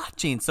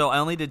watching? So I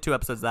only did 2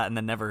 episodes of that and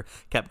then never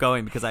kept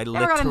going because I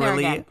Never got in there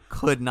literally again.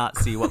 could not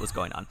see what was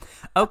going on.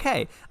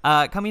 Okay,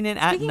 coming in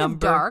at Speaking of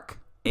number dark.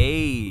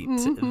 8.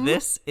 Mm-hmm.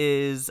 This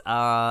is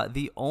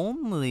the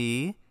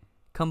only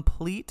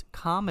complete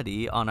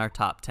comedy on our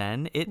top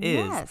 10. It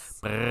is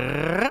Yes.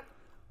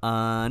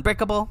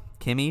 Unbreakable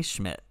Kimmy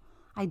Schmidt.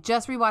 I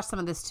just rewatched some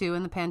of this too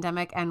in the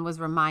pandemic and was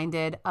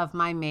reminded of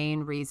my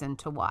main reason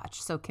to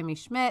watch. So Kimmy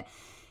Schmidt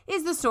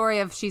is the story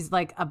of, she's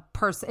like a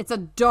person. It's a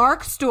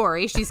dark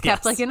story. She's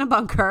kept Yes. like in a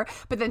bunker,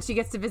 but then she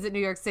gets to visit New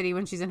York City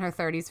when she's in her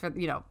 30s for,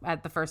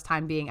 at the first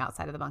time being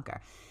outside of the bunker.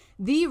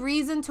 The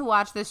reason to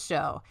watch this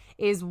show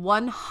is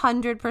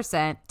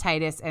 100%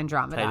 Titus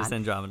Andromedon. Titus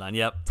Andromedon,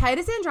 yep.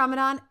 Titus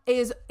Andromedon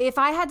is, if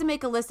I had to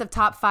make a list of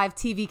top 5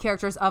 TV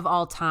characters of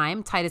all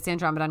time, Titus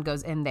Andromedon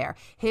goes in there.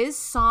 His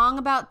song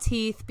about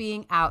teeth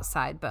being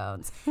outside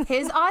bones.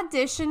 His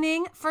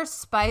auditioning for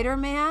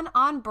Spider-Man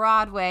on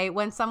Broadway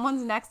when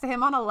someone's next to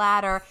him on a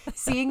ladder,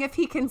 seeing if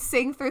he can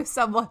sing through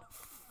someone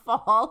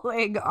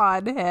falling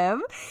on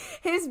him.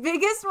 His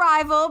biggest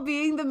rival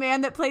being the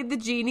man that played the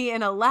genie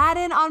in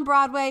Aladdin on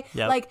Broadway.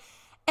 Yep. Like,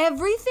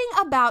 everything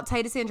about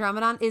Titus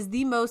Andromedon is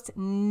the most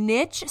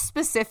niche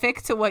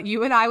specific to what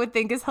you and I would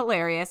think is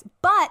hilarious,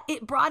 but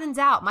it broadens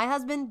out. My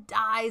husband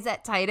dies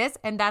at Titus,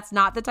 and that's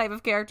not the type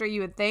of character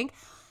you would think.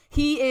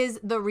 He is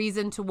the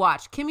reason to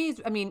watch.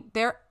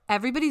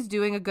 Everybody's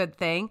doing a good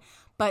thing,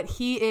 but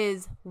he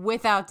is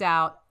without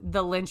doubt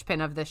the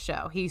linchpin of this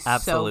show. He's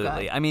Absolutely. so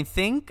good. I mean,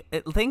 think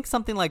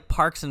something like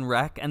Parks and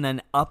Rec, and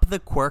then up the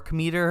quirk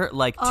meter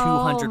like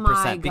 200%,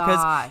 my because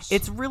gosh.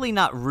 it's really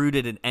not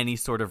rooted in any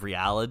sort of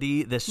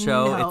reality. This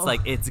show, No. it's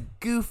like, it's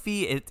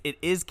goofy, it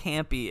is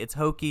campy, it's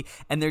hokey,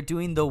 and they're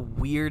doing the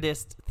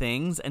weirdest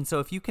things. And so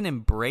if you can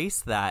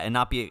embrace that and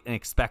not be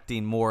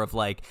expecting more of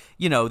like,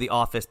 the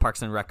Office,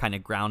 Parks and Rec kind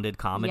of grounded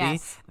comedy,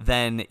 Yes.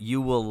 then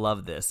you will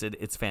love this.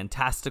 It's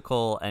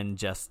fantastical and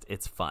just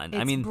it's fun.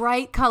 It's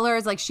bright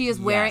colors, like she is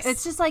wearing. Yes.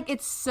 It's just like,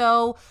 it's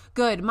so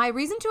good. My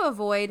reason to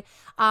avoid,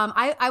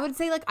 I would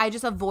say like I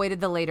just avoided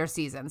the later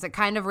seasons. It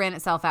kind of ran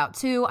itself out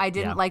too. I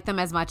didn't like them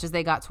as much as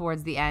they got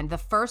towards the end. The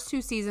first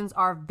 2 seasons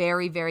are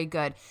very, very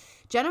good.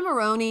 Jenna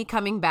Maroney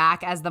coming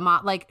back as the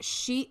mom, like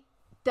she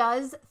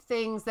does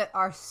things that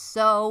are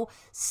so,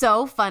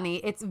 so funny.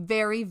 It's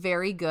very,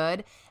 very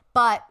good.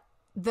 But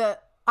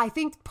I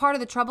think part of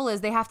the trouble is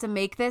they have to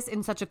make this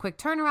in such a quick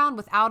turnaround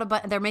without a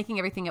button. They're making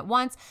everything at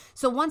once.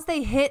 So once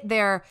they hit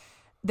their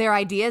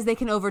ideas, they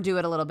can overdo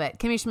it a little bit.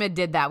 Kimmy Schmidt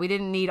did that. We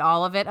didn't need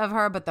all of it of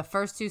her, but the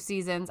first 2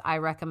 seasons I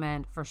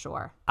recommend for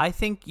sure. I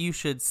think you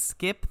should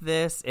skip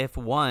this if,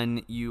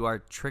 one, you are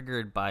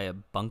triggered by a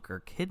bunker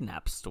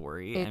kidnap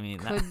story. It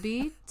could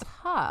be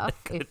tough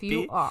if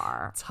you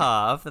are.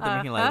 Tough that they're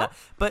making light of that.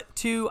 But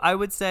 2, I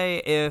would say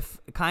if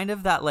kind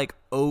of that like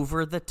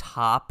over the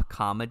top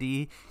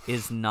comedy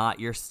is not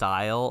your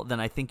style, then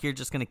I think you're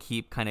just going to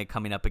keep kind of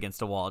coming up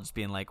against a wall, just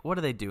being like, what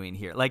are they doing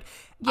here? Like,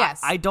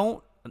 Yes. I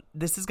don't.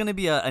 This is going to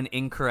be an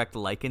incorrect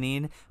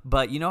likening,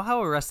 but you know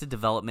how Arrested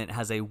Development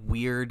has a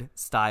weird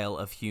style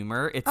of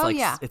humor? It's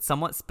it's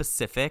somewhat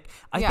specific.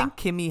 I think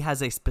Kimmy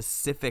has a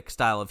specific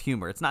style of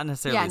humor. It's not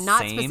necessarily the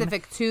not same.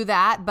 specific to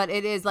that, but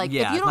it is like,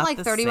 if you don't not like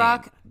the 30 same.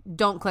 Rock,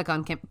 don't click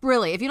on Kim.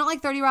 Really, if you don't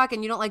like 30 Rock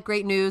and you don't like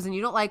Great News and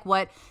you don't like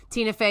what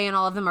Tina Fey and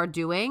all of them are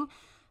doing,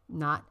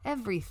 not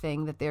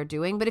everything that they're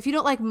doing, but if you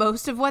don't like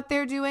most of what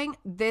they're doing,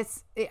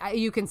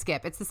 you can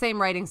skip. It's the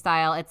same writing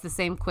style. It's the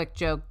same quick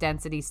joke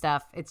density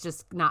stuff. It's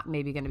just not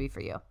maybe going to be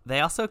for you. They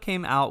also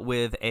came out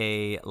with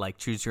a like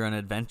choose your own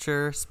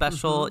adventure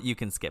special. You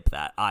can skip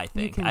that. I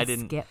think can I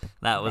didn't. skip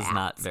that was that.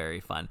 not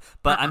very fun.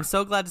 But I'm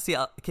so glad to see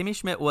Kimmy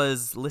Schmidt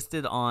was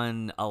listed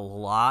on a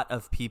lot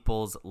of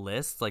people's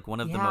lists, like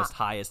one of the most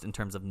highest in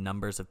terms of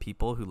numbers of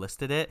people who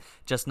listed it,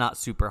 just not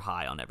super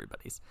high on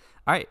everybody's.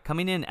 All right,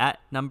 coming in at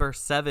number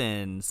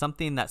 7,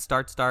 something that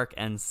starts dark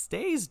and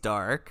stays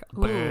dark.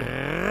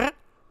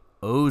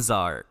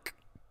 Ozark.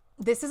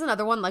 This is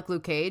another one like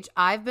Luke Cage.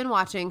 I've been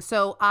watching.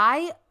 Season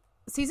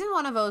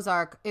 1 of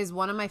Ozark is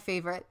one of my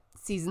favorite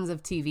seasons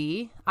of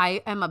TV.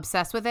 I am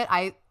obsessed with it.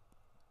 I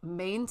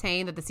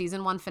maintain that the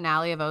season 1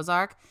 finale of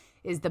Ozark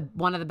is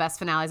one of the best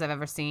finales I've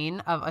ever seen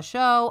of a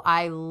show.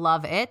 I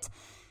love it.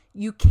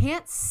 You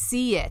can't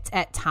see it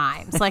at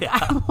times. Like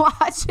I'm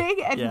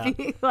watching and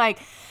being like,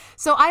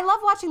 so I love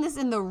watching this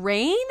in the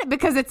rain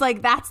because it's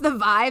like, that's the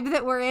vibe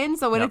that we're in.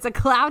 So when it's a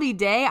cloudy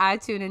day, I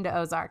tune into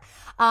Ozark.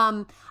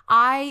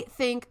 I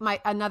think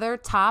another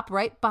top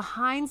right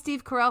behind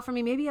Steve Carell for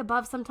me, maybe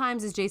above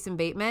sometimes, is Jason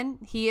Bateman.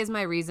 He is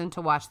my reason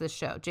to watch this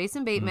show.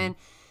 Jason Bateman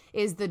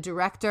is the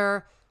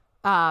director.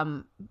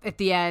 At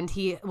the end,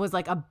 he was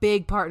like a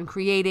big part in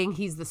creating.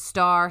 He's the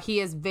star. He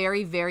is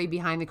very, very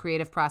behind the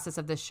creative process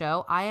of this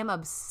show. I am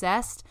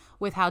obsessed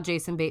with how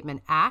Jason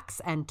Bateman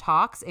acts and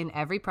talks in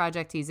every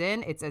project he's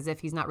in. It's as if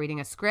he's not reading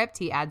a script.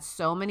 He adds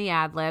so many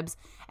ad libs,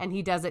 and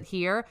he does it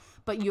here.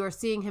 But you are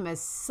seeing him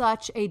as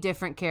such a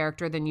different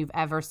character than you've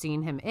ever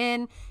seen him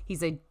in.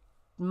 He's a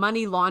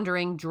money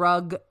laundering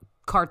drug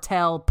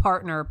cartel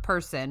partner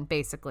person,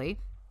 basically.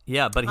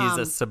 Yeah, but he's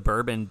a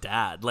suburban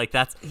dad. Like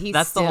that's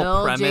the still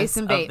whole premise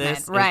Jason Bateman. of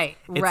this. Right.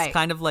 It's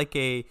kind of like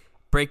a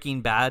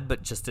Breaking Bad,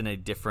 but just in a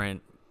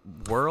different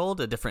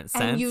world, a different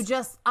sense.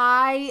 And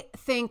I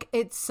think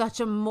it's such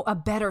a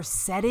better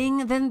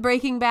setting than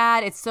Breaking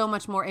Bad. It's so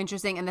much more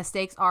interesting, and the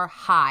stakes are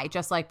high,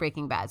 just like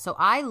Breaking Bad. So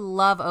I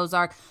love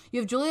Ozark. You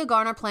have Julia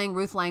Garner playing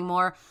Ruth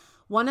Langmore.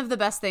 One of the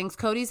best things,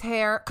 Cody's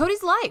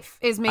life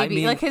is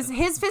maybe like his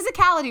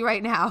physicality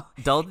right now.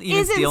 Don't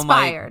even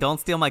don't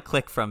steal my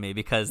click from me,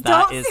 because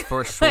that is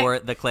for sure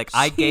the click.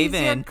 I gave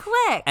in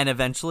and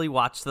eventually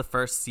watched the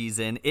first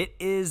season. It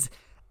is,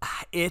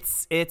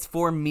 it's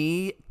for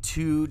me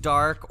too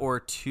dark or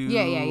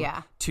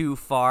too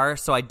far.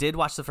 So I did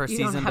watch the first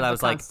season, but I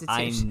was like,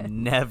 I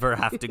never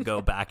have to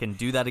go back and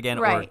do that again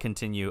or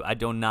continue. I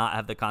do not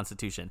have the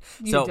constitution.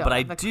 But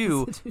I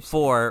do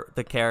for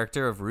the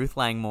character of Ruth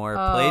Langmore,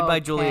 played by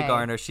Julia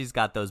Garner. She's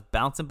got those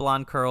bouncing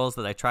blonde curls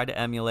that I tried to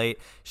emulate.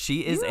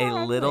 She is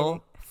a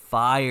little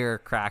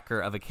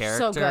firecracker of a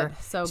character.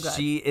 So good.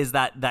 She is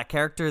that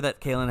character that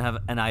Kaylin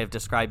and I have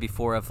described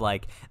before, of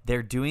like,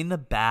 they're doing the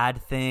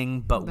bad thing,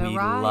 but we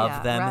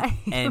love them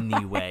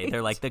anyway.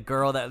 They're like the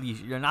girl that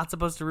you're not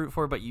supposed to root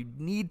for, but you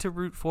need to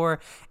root for.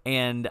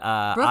 And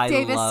Brooke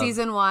Davis,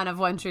 season 1 of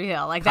One Tree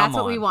Hill. Like, that's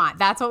what we want.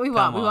 That's what we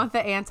want. We want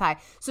the anti.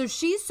 So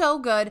she's so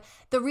good.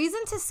 The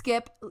reason to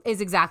skip is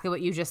exactly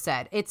what you just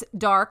said. It's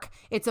dark.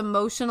 It's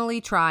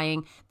emotionally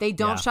trying. They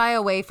don't shy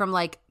away from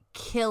like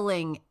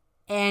killing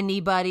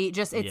anybody.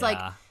 Like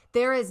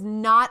there is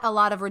not a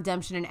lot of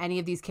redemption in any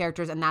of these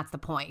characters, and that's the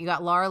point. You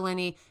got Laura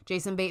Linney,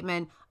 Jason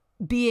Bateman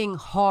being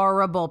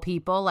horrible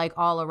people like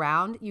all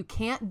around.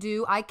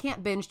 I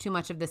can't binge too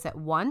much of this at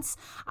once.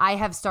 I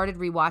have started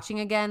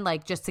rewatching again,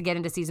 like just to get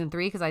into season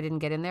 3 because I didn't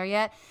get in there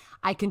yet.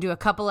 I can do a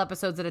couple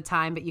episodes at a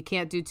time, but you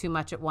can't do too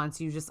much at once.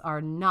 You just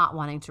are not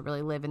wanting to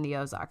really live in the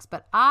Ozarks.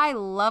 But I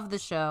love the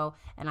show,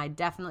 and I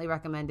definitely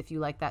recommend if you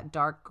like that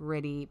dark,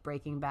 gritty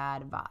Breaking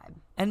Bad vibe.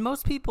 And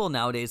most people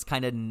nowadays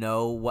kind of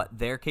know what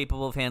they're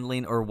capable of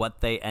handling or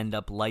what they end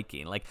up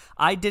liking. Like,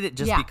 I did it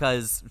just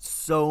because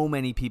so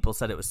many people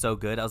said it was so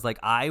good. I was like,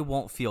 I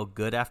won't feel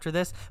good after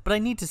this, but I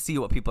need to see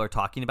what people are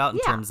talking about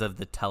in terms of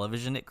the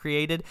television it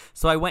created.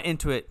 So I went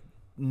into it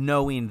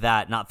knowing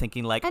that, not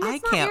thinking like, I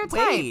can't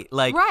wait.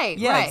 Like,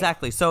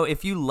 exactly. So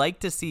if you like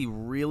to see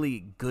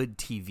really good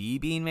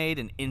TV being made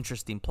and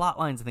interesting plot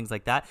lines and things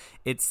like that,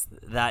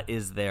 that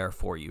is there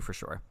for you for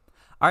sure.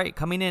 All right,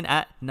 coming in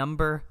at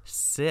number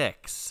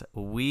 6,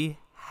 we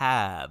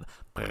have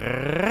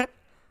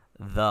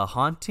The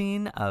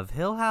Haunting of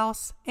Hill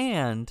House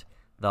and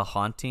The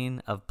Haunting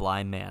of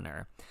Bly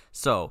Manor.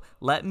 So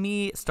let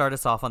me start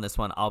us off on this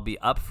one. I'll be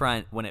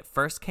upfront. When it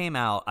first came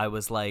out, I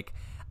was like,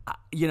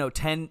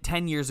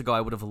 10 years ago,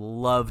 I would have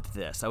loved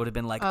this. I would have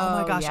been like,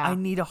 oh my gosh, I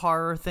need a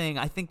horror thing.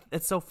 I think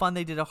it's so fun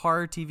they did a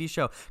horror TV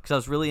show, because I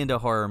was really into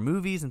horror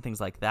movies and things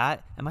like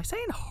that. Am I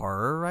saying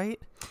horror right?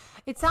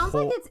 It sounds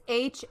like it's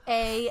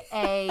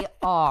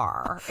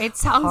H-A-A-R. It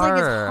sounds like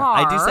it's horror.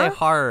 I do say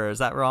horror. Is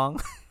that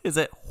wrong? Is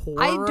it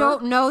horror? I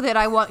don't know that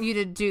I want you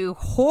to do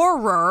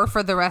horror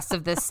for the rest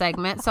of this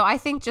segment, so I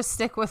think just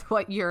stick with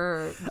what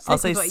you're. I'll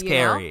say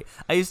scary. You know?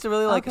 I used to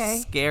really like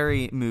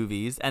scary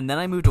movies, and then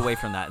I moved away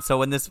from that. So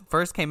when this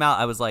first came out,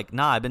 I was like,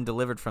 nah, I've been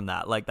delivered from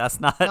that. Like,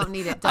 that's not. Don't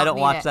need it. I don't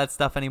watch that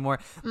stuff anymore.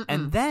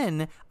 And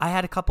then I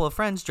had a couple of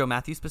friends, Joe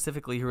Matthews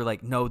specifically, who were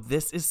like, no,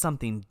 this is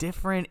something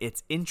different.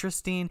 It's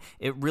interesting.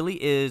 It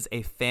really is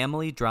a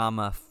family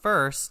drama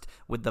first,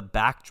 with the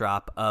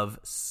backdrop of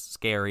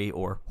scary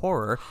or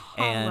horror.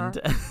 And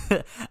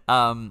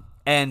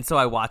so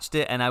I watched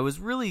it, and I was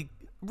really,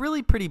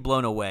 really pretty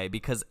blown away,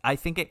 because I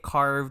think it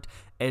carved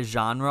a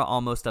genre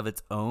almost of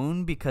its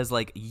own, because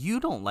like, you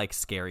don't like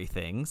scary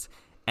things,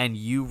 and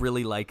you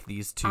really like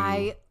these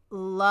two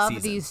love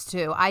season. these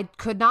two. I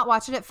could not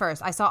watch it at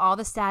first. I saw all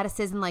the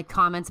statuses and like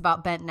comments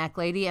about Bent Neck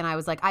Lady, and I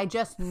was like, I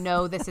just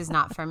know this is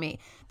not for me.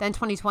 Then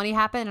 2020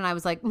 happened, and I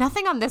was like,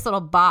 nothing on this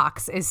little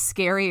box is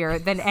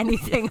scarier than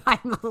anything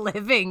I'm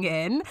living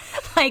in.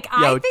 Like,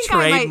 I think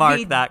I might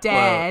be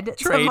dead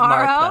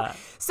tomorrow. That.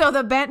 So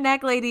the Bent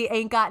Neck Lady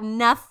ain't got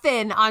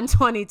nothing on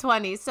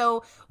 2020.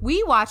 So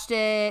we watched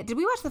it. Did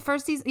we watch the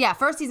first season? Yeah,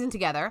 first season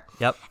together.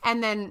 Yep.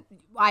 And then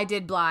I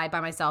did Bly by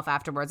myself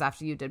afterwards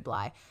after you did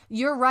Bly.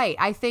 You're right.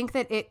 I think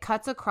that it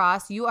cuts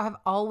across. You have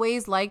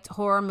always liked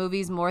horror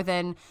movies more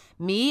than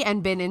me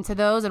and been into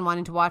those and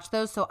wanting to watch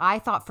those. So I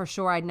thought for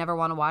sure I'd never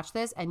want to watch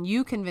this. And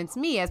you convinced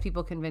me, as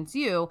people convince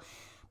you.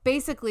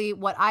 Basically,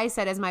 what I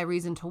said as my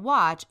reason to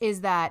watch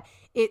is that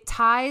it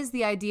ties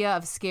the idea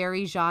of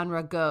scary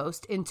genre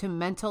ghost into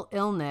mental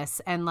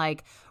illness and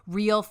like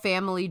real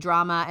family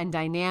drama and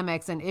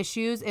dynamics and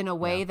issues in a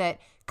way that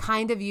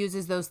kind of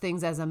uses those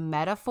things as a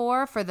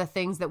metaphor for the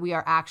things that we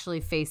are actually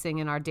facing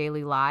in our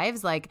daily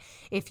lives. Like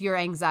if your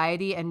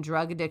anxiety and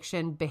drug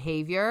addiction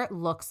behavior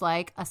looks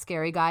like a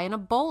scary guy in a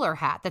bowler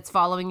hat that's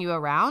following you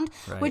around,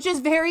 which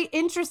is very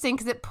interesting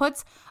because it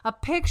puts a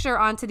picture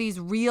onto these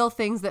real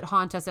things that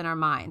haunt us in our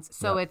minds.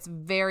 So it's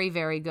very,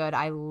 very good.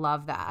 I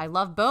love that. I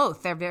love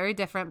both. They're very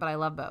different, but I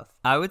love both.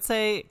 I would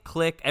say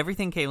click.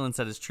 Everything Caitlin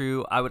said is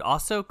true. I would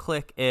also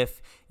click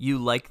if you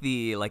like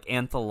the like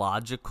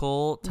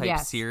anthological type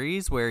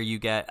series where you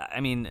get, I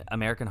mean,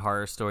 American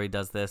Horror Story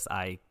does this.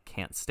 I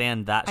can't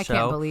stand that show. I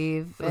can't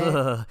believe it.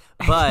 But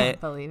I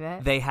can't believe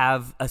it. They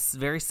have a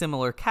very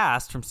similar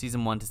cast from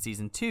season 1 to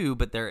season 2,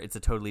 but it's a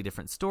totally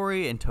different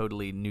story and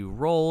totally new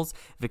roles.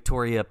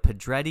 Victoria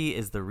Pedretti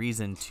is the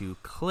reason to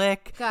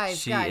click.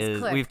 Guys,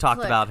 click, we've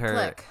talked about her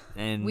click.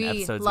 in we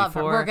episodes love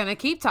before. Her. We're going to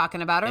keep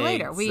talking about her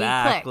later.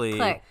 Exactly.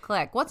 We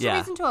click. What's your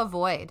reason to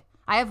avoid?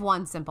 I have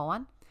one simple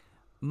one.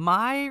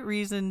 My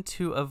reason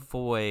to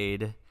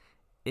avoid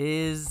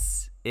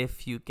is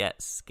if you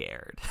get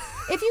scared.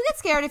 If you get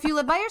scared, if you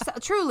live by yourself,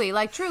 truly,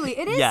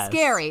 it is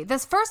scary.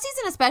 This first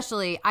season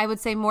especially, I would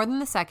say more than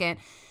the second,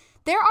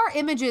 there are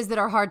images that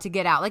are hard to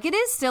get out. Like, it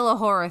is still a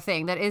horror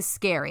thing that is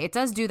scary. It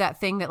does do that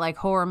thing that, like,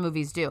 horror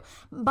movies do.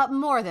 But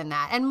more than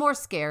that, and more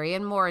scary,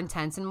 and more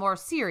intense, and more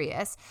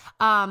serious.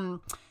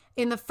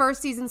 In the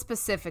first season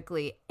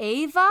specifically,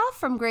 Ava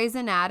from Grey's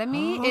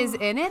Anatomy is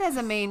in it as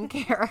a main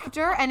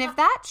character. And if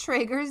that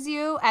triggers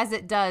you, as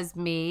it does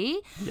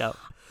me,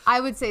 I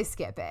would say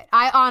skip it.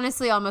 I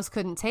honestly almost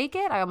couldn't take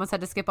it. I almost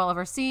had to skip all of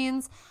her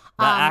scenes.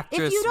 Actress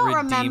if you don't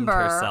remember,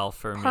 herself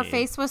for her me.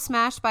 face was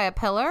smashed by a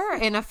pillar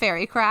in a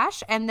ferry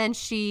crash, and then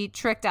she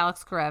tricked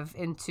Alex Karev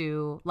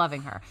into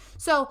loving her.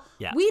 So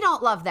we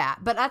don't love that,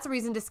 but that's a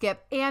reason to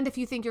skip. And if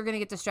you think you're going to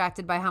get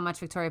distracted by how much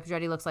Victoria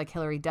Pedretti looks like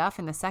Hilary Duff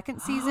in the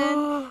second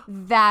season,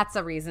 that's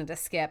a reason to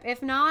skip.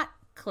 If not,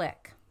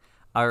 click.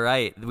 All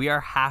right, we are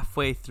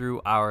halfway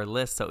through our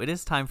list, so it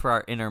is time for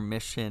our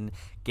intermission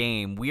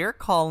game. We are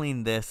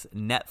calling this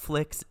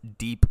Netflix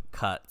Deep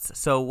Cuts.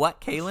 So what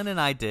Kaylin and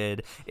I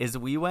did is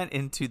we went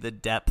into the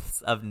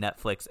depths of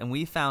Netflix, and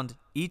we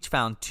each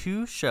found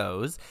 2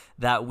 shows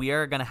that we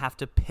are going to have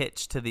to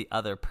pitch to the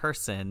other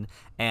person,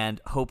 and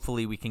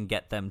hopefully we can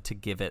get them to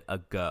give it a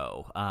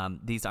go.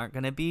 These aren't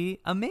going to be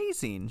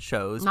amazing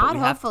shows. Not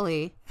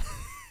hopefully.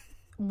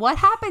 What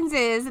happens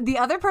is the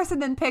other person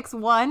then picks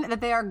one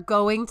that they are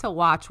going to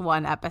watch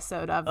one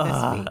episode of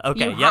this week.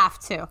 Okay, you have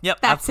to.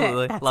 Yep, that's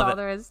absolutely. it. That's Love all it.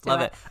 there is to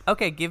Love it.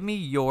 Okay, give me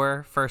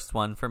your first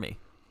one for me.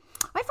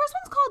 My first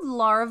one's called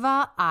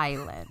Larva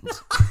Island.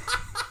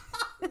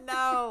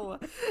 No.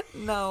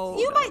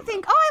 You might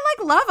think, oh, I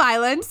like Love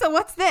Island, so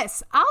what's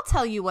this? I'll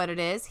tell you what it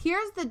is.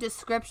 Here's the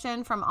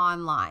description from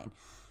online.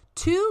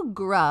 2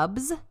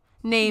 grubs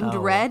named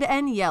Red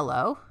and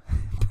Yellow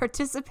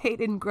participate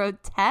in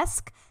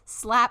grotesque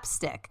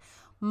slapstick,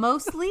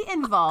 mostly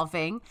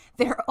involving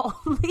their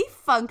only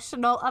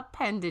functional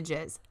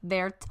appendages,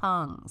 their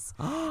tongues.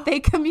 They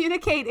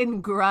communicate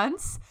in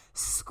grunts,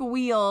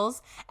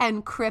 squeals,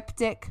 and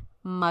cryptic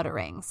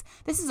mutterings.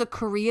 This is a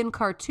Korean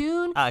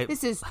cartoon.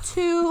 This is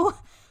 2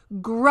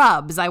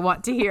 grubs. I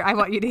want you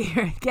to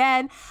hear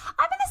again.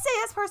 I'm going to say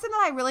as person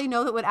that I really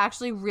know that would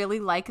actually really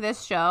like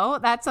this show,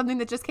 that's something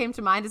that just came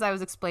to mind as I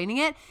was explaining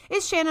it,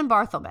 is Shannon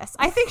Barthelmess.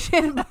 I think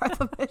Shannon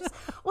Barthelmess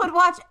would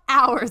watch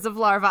hours of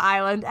Larva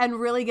Island and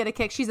really get a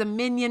kick. She's a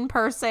minion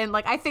person.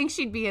 Like, I think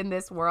she'd be in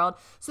this world.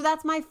 So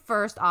that's my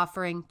first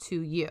offering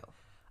to you.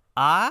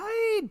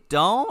 I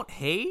don't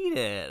hate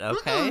it.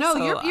 Okay. No,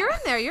 so you're in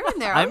there. You're in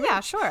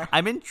there. Sure.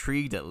 I'm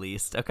intrigued at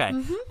least. Okay.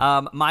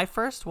 Mm-hmm. My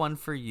first one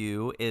for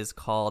you is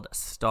called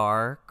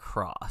Star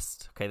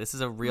Crossed. Okay, this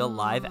is a real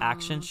live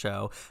action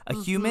show. A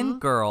human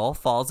girl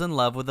falls in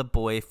love with a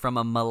boy from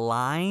a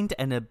maligned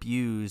and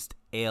abused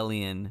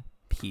alien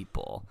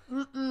people.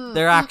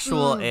 They're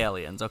actual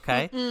aliens,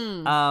 okay?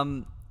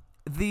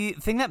 The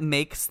thing that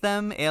makes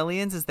them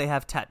aliens is they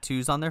have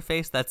tattoos on their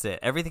face. That's it.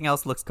 Everything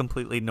else looks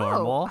completely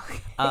normal.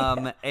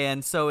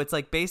 And so it's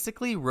like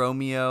basically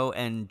Romeo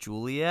and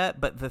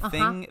Juliet. But the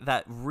thing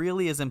that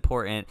really is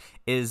important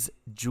is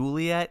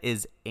Juliet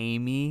is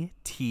Amy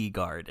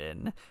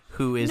Teagarden,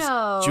 who is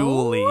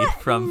Julie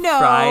from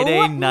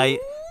Friday Night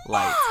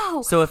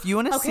Lights. So if you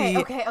want to see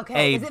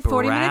a is it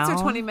 40 minutes or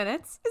 20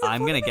 minutes?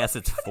 I'm going to guess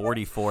it's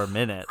 44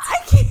 minutes. I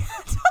can't.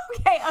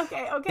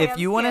 Okay. If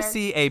you want to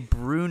see a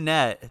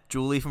brunette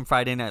Julie from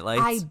Friday Night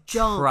Lights, I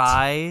don't.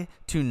 try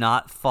to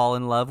not fall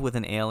in love with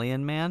an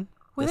alien man.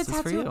 With this a is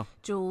tattoo. for you.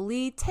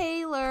 Julie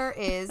Taylor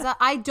is.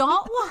 I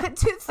don't want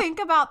to think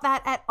about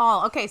that at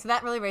all. Okay, so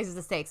that really raises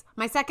the stakes.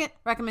 My second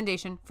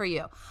recommendation for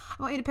you.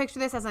 I want you to picture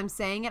this as I'm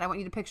saying it. I want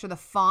you to picture the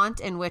font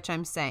in which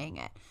I'm saying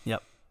it.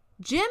 Yep.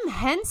 Jim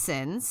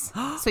Henson's.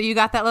 So you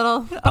got that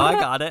little. Oh,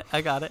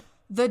 I got it.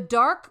 The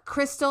Dark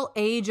Crystal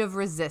Age of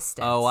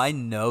Resistance. Oh, I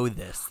know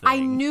this thing. I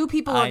knew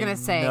people were going to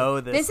say.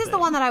 This is the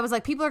thing. one that I was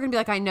like, people are going to be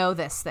like, I know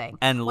this thing.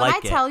 And when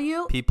like I tell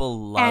you,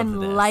 people love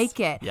and this. like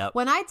it. Yep.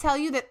 When I tell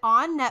you that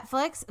on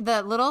Netflix,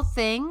 the little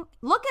thing,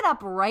 look it up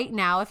right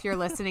now if you're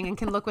listening and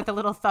can look what the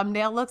little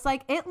thumbnail looks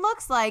like. It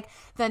looks like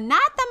the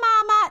Not the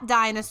Mama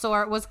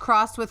dinosaur was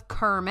crossed with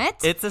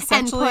Kermit. It's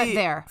essentially and put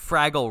there.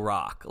 Fraggle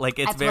Rock. Like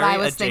it's That's what I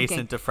very was adjacent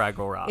thinking. to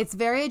Fraggle Rock. It's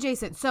very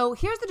adjacent. So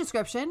here's the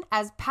description.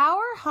 As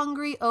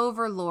power-hungry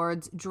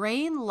overlords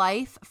drain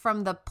life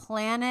from the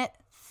planet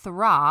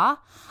Thra,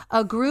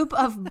 a group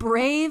of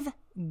brave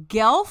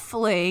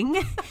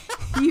Gelfling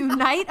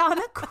unite on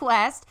a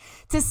quest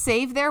to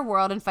save their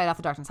world and fight off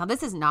the darkness. Now,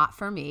 this is not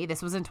for me.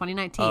 This was in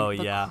 2019. Oh,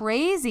 the yeah.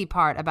 crazy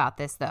part about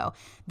this, though,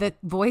 the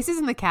voices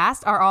in the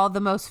cast are all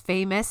the most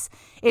famous.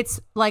 It's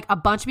like a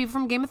bunch of people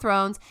from Game of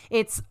Thrones.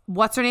 It's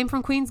what's her name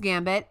from Queen's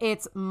Gambit.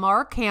 It's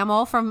Mark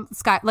Hamill from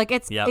Sky. Like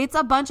it's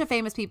a bunch of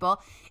famous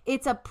people.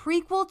 It's a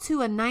prequel to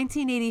a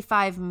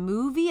 1985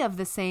 movie of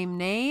the same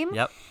name.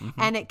 Yep.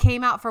 Mm-hmm. And it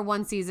came out for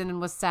one season and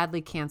was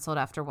sadly canceled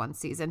after one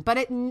season.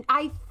 But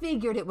I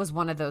figured it was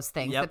one of those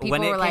things that people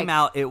when it were came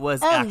out, it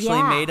was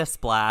actually made a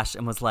splash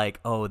and was like,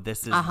 oh,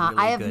 this is really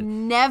I have good.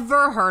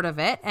 never heard of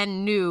it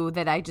and knew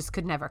that I just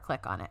could never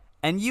click on it.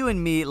 And you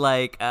and me,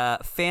 like,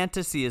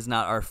 fantasy is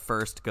not our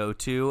first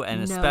go-to,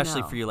 and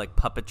especially for you, like,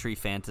 puppetry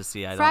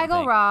fantasy, I don't think.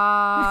 Fraggle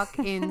Rock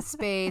in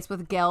space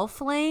with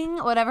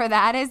Gelfling, whatever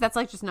that is, that's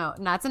like just no.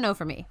 That's a no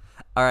for me.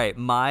 All right,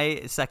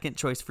 my second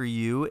choice for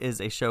you is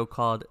a show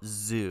called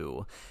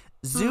Zoo.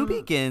 Zoo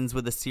begins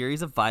with a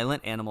series of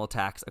violent animal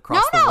attacks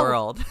across the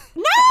world.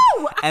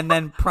 No! And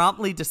then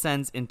promptly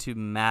descends into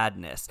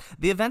madness.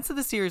 The events of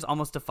the series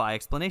almost defy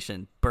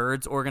explanation.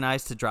 Birds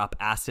organize to drop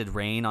acid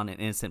rain on an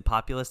innocent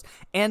populace.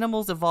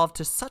 Animals evolve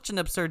to such an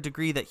absurd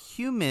degree that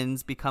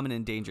humans become an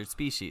endangered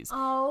species.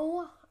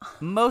 Oh.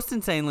 Most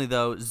insanely,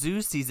 though,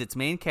 Zoo sees its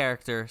main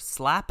character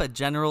slap a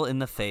general in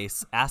the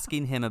face,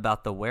 asking him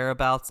about the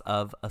whereabouts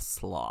of a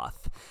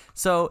sloth.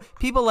 So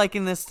people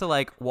liken this to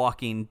like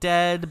Walking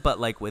Dead, but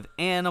like with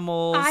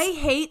animals. I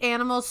hate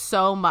animals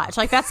so much.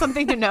 Like that's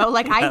something to know.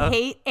 Like I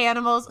hate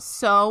animals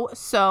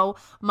so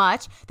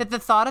much that the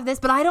thought of this,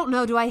 but I don't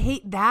know. Do I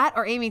hate that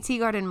or Amy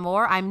Teagarden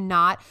more? I'm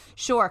not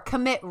sure.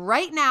 Commit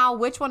right now.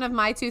 Which one of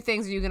my two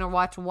things are you going to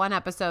watch one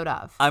episode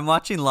of? I'm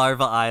watching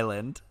Larva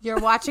Island. You're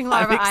watching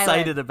Larva Island. I'm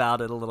excited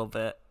about it a little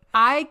bit.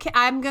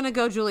 I'm going to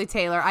go Julie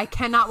Taylor. I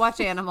cannot watch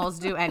animals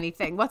do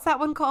anything. What's that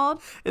one called?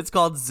 It's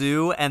called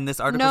Zoo, and this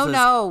article says,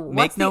 What's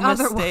make no the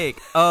other mistake.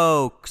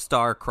 Oh,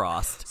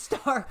 Star-Crossed.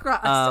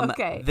 Star-Crossed,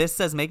 okay. This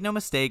says, make no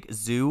mistake,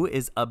 Zoo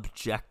is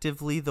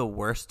objectively the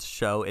worst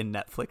show in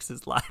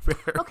Netflix's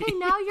library. Okay,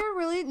 now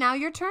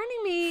you're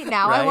turning me.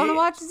 Now Right? I want to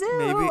watch Zoo.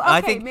 Maybe. Okay,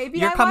 I think maybe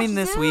you're I coming watch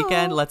this Zoo.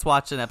 weekend. Let's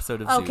watch an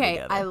episode of Zoo Okay,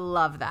 together. I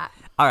love that.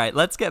 All right,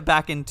 let's get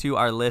back into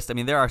our list. I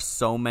mean, there are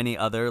so many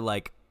other,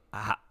 like,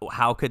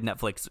 how could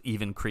Netflix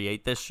even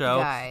create this show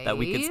that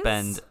we could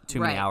spend too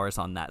many hours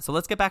on that. So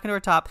let's get back into our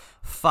top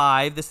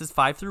 5. This is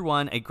 5 through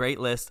 1, a great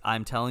list.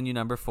 I'm telling you,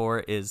 number 4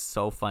 is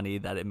so funny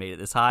that it made it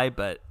this high,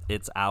 but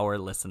it's our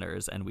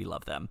listeners and we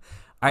love them.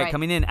 All right,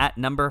 coming in at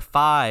number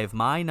 5,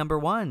 my number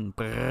 1,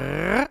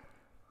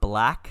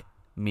 Black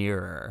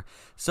Mirror.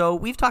 So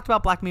we've talked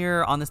about Black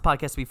Mirror on this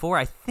podcast before.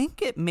 I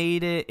think it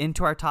made it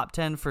into our top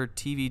 10 for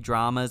TV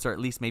dramas, or at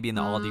least maybe in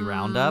the Aldi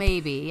Roundup.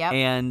 Maybe, yep.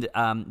 And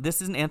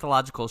this is an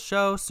anthological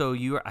show, so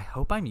I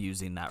hope I'm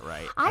using that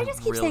right. I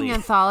just keep saying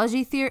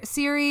anthology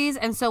series,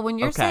 and so when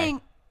you're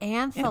saying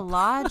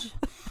anthology,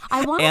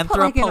 I want to put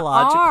like an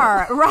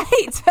R,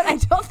 right? But I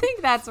don't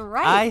think that's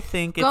right. I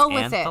think it's Go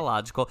with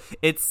anthological.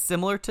 It's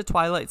similar to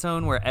Twilight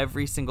Zone, where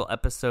every single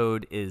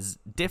episode is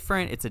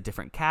different. It's a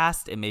different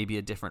cast. It may be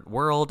a different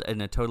world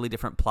and a totally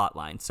different plot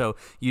line. So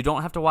you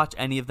don't have to watch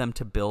any of them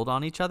to build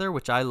on each other,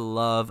 which I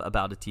love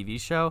about a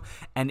TV show.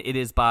 And it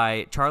is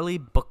by Charlie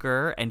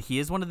Booker, and he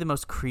is one of the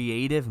most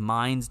creative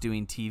minds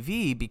doing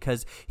TV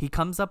because he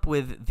comes up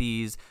with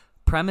these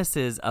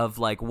premises of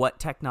like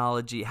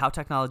how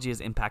technology has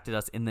impacted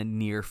us in the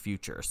near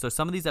future. So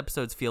some of these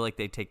episodes feel like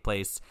they take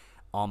place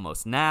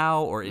almost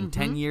now or in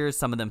 10 years.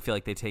 Some of them feel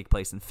like they take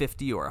place in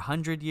 50 or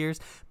 100 years.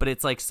 But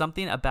it's like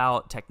something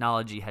about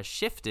technology has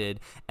shifted.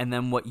 And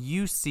then what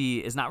you see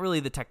is not really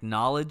the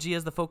technology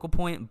as the focal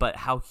point, but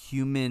how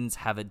humans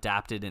have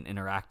adapted and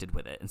interacted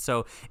with it. And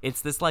so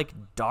it's this like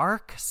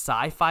dark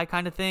sci-fi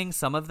kind of thing.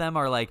 Some of them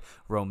are like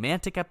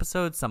romantic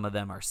episodes. Some of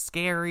them are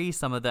scary.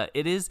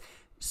 It is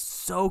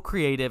so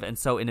creative and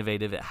so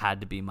innovative. It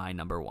had to be my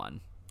number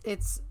one.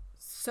 It's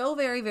so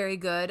very, very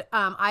good.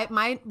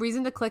 My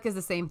reason to click is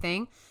the same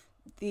thing.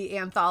 The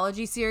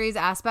anthology series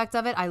aspect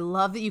of it. I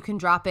love that you can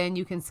drop in.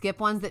 You can skip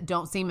ones that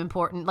don't seem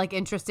important, like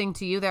interesting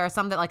to you. There are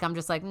some that like I'm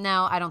just like,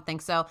 no, I don't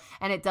think so.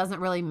 And it doesn't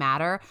really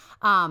matter.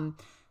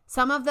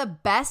 Some of the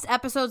best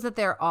episodes that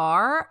there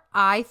are,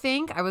 I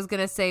think, I was going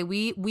to say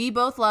we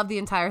both love The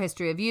Entire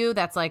History of You.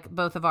 That's like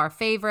both of our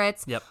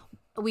favorites. Yep.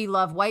 We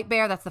love White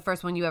Bear. That's the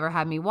first one you ever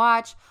had me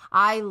watch.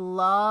 I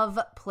love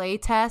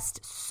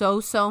Playtest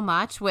so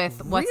much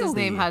with what's his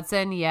name, Really?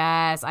 Hudson.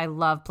 Yes, I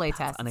love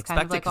Playtest. It's Unexpected,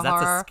 kind of like because a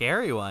that's horror. a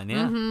scary one.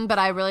 Yeah. But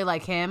I really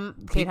like him.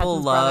 Kate People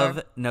Hudson's love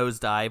brother.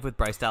 Nosedive with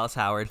Bryce Dallas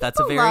Howard. That's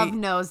a People very love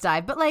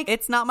Nosedive, but like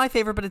It's not my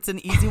favorite, but it's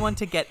an easy one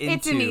to get into.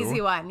 It's an easy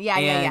one. Yeah,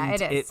 And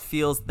it is. It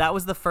feels that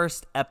was the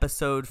first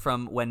episode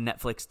from when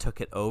Netflix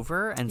took it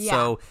over, and Yeah.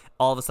 so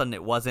all of a sudden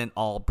it wasn't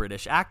all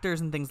British actors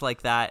and things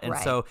like that, and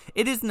Right. so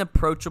it is an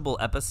approachable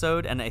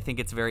episode, and I think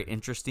it's very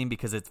interesting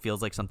because it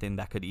feels like something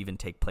that could even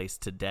take place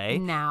today.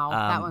 now.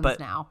 That one's but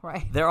now,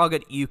 right? They're all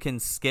good. You can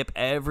skip.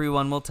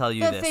 Everyone will tell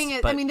you The this. thing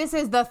is, but I mean, this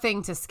is the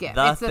thing to skip.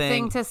 the It's the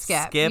thing to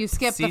skip. You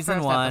skip the season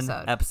first one,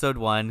 episode. episode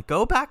 1.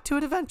 Go back to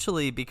it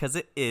eventually because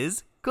it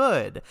is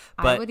good.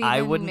 I But would even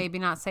I wouldn't maybe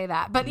not say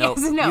that, but No,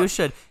 yes, no. you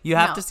should. You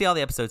have No. to see all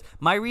the episodes.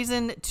 My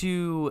reason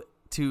to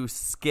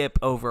skip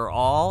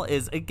overall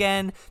is,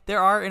 again,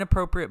 there are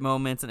inappropriate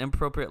moments and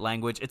inappropriate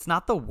language. It's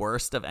not the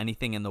worst of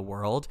anything in the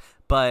world,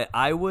 but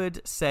I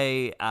would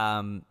say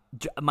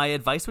my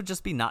advice would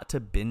just be not to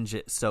binge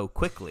it so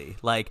quickly.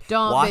 Like,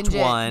 Don't watch binge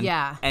it, one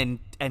yeah. and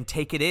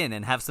take it in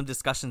and have some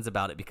discussions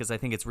about it, because I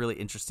think it's really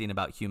interesting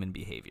about human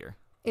behavior.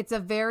 It's a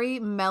very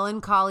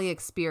melancholy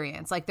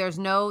experience. Like there's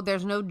no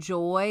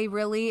joy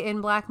really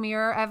in Black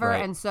Mirror ever,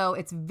 Right. and so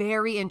it's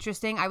very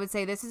interesting. I would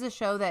say this is a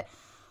show that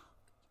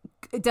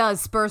it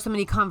does spur so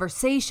many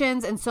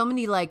conversations and so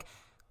many like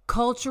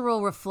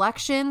cultural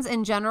reflections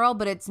in general,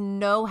 but it's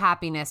no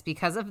happiness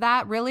because of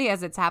that really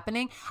as it's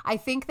happening. I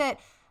think that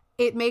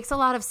it makes a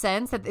lot of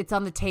sense that it's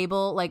on the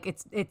table, like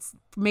it's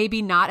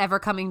maybe not ever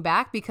coming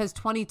back, because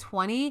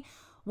 2020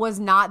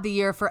 was not the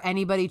year for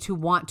anybody to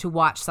want to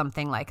watch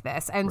something like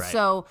this. And Right.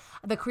 so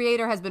the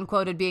creator has been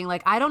quoted being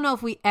like, I don't know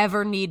if we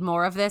ever need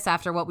more of this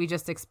after what we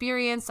just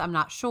experienced. I'm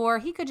not sure.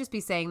 He could just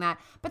be saying that.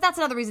 But that's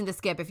another reason to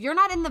skip. If you're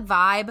not in the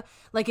vibe,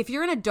 like if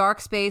you're in a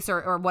dark space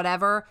or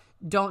whatever,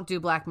 don't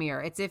do Black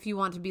Mirror. It's if you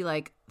want to be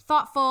like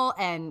thoughtful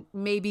and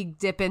maybe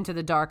dip into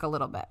the dark a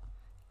little bit.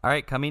 All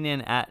right, coming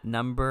in at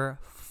number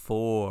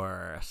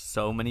 4.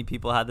 So many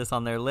people had this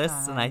on their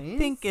lists, and I Guys.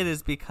 think it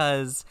is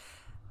because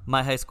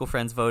my high school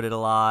friends voted a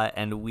lot,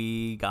 and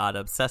we got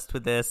obsessed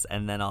with this,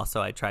 and then also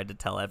I tried to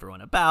tell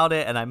everyone about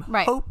it, and I'm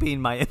Right.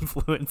 hoping my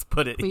influence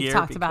put it We've here.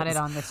 talked about because it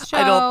on this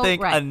I don't show,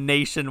 think a right.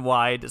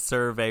 nationwide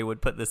survey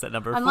would put this at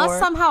number 4. Unless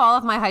somehow all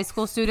of my high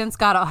school students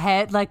got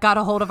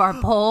a hold of our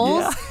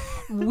polls,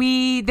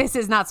 this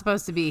is not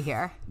supposed to be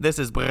here. This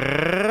is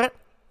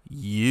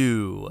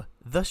You.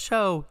 The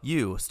show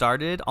You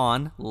started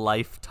on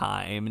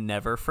Lifetime,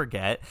 never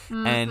forget,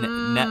 and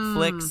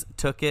Netflix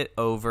took it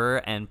over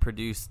and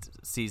produced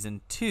season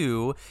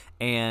 2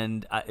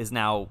 and is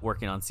now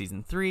working on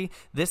season 3.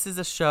 This is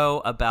a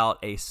show about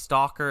a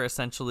stalker.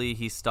 Essentially,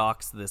 he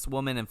stalks this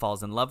woman and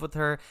falls in love with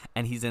her,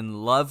 and he's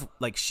in love,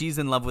 like she's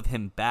in love with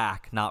him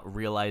back, not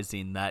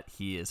realizing that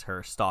he is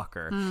her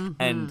stalker.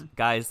 And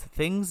guys,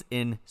 things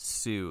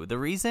ensue. The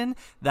reason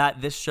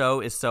that this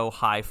show is so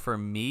high for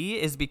me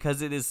is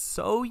because it is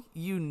so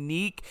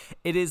unique.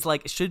 It is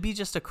like, it should be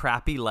just a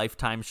crappy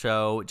Lifetime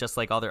show, just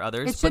like all their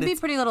others. It should but be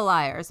it's- Pretty Little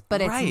Liars, but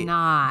Right. it's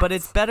not. But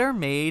it's better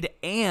made,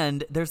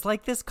 and there's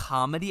like this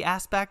comedy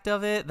aspect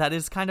of it that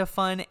is kind of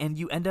fun, and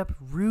you end up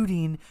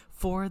rooting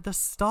for the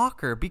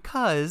stalker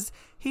because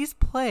he's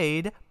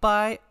played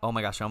by, oh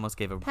my gosh, I almost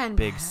gave a Penn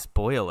big Pat.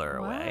 spoiler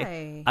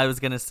away. Why? I was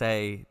going to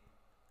say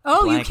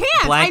you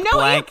can't. blank, I know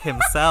blank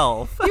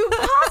himself.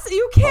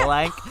 you can't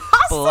Blank,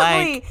 possibly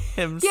blank give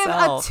a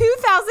himself.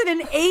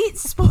 2008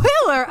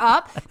 spoiler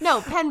up.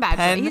 No, Penn Badgley.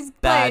 Penn He's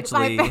played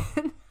Badgley. by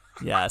Ben.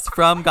 Yes,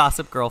 from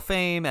Gossip Girl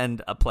fame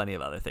and plenty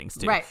of other things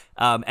too. Right.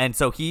 And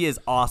so he is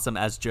awesome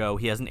as Joe.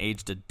 He hasn't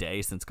aged a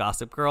day since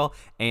Gossip Girl,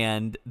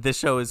 and this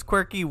show is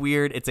quirky,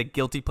 weird. It's a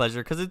guilty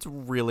pleasure because it's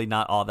really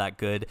not all that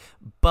good.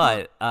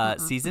 But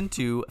season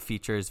 2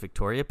 features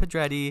Victoria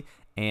Pedretti,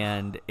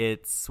 and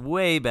it's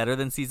way better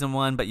than season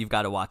 1. But you've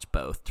got to watch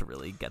both to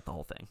really get the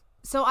whole thing.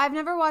 So I've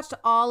never watched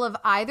all of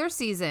either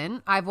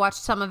season. I've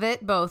watched some of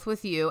it, both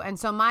with you. And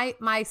so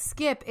my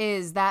skip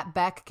is that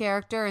Beck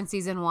character in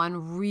season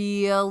 1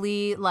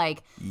 really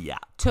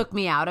took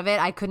me out of it.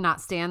 I could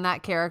not stand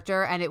that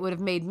character, and it would have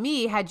made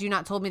me, had you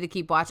not told me to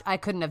keep watch, I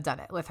couldn't have done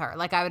it with her.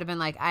 Like I would have been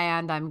like,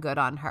 and I'm good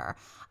on her.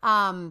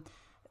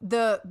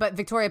 But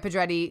Victoria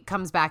Pedretti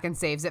comes back and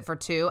saves it for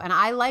 2. And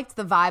I liked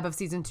the vibe of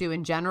season 2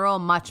 in general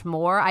much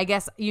more. I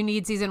guess you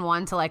need season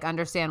 1 to like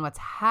understand what's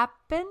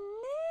happening.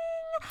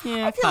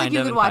 Yeah, I feel like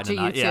you could watch a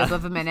YouTube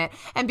of a minute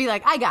and be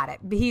like, I got it.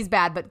 He's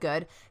bad but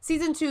good.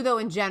 Season 2, though,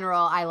 in general,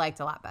 I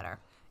liked a lot better.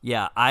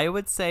 Yeah, I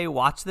would say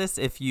watch this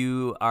if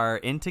you are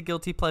into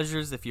guilty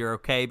pleasures, if you're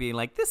okay being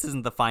like, this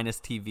isn't the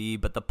finest TV,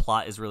 but the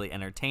plot is really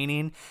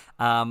entertaining.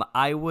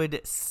 I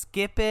would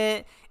skip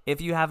it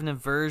if you have an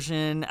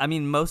aversion. I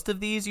mean, most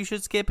of these you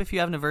should skip if you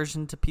have an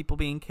aversion to people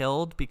being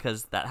killed,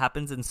 because that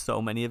happens in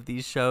so many of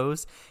these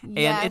shows.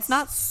 Yes. And it's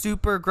not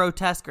super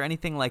grotesque or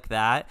anything like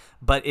that,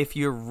 but if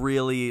you're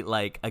really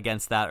like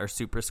against that or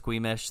super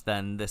squeamish,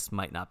 then this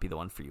might not be the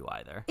one for you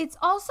either. It's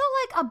also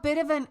like a bit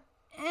of an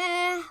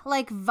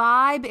like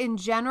vibe in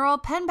general.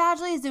 Penn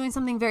Badgley is doing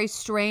something very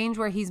strange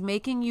where he's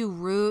making you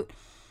root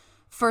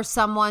for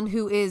someone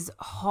who is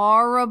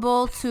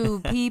horrible to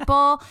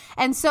people.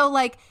 And so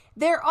like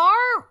there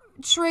are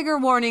trigger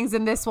warnings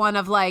in this one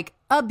of like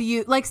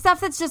abuse, like stuff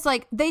that's just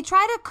like they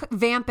try to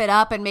vamp it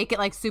up and make it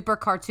like super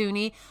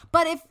cartoony.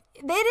 But if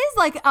it is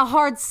like a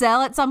hard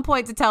sell at some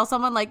point to tell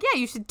someone like, yeah,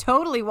 you should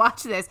totally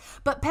watch this.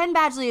 But Penn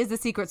Badgley is the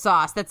secret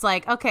sauce that's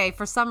like, okay,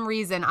 for some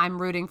reason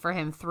I'm rooting for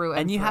him through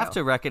and you through. have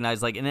to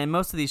recognize, like, and in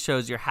most of these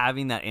shows, you're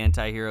having that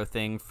anti-hero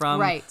thing from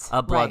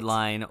a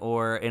Bloodline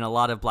or in a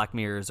lot of Black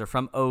Mirrors or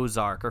from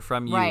Ozark or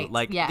from you. Right,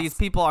 Like, yes. these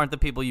people aren't the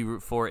people you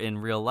root for in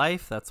real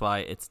life. That's why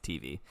it's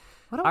TV.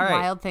 What a All right.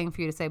 wild thing for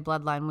you to say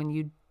Bloodline when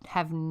you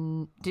have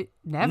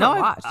never No,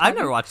 watched. I've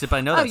never watched it, but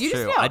I know that's you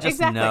true. just know. I just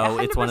Exactly. know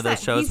it's one of those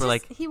 100%. shows where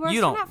like he works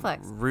you for don't Netflix.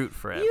 root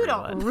for You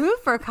everyone. don't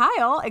root for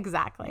Kyle.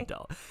 Exactly.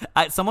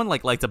 Someone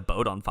like lights a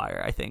boat on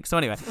fire, I think. So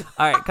anyway,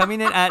 all right,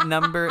 coming in at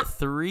number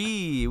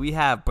 3, we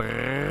have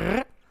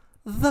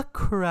The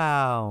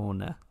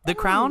Crown. The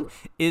Crown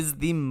is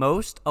the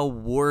most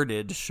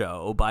awarded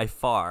show by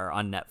far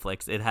on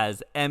Netflix. It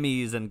has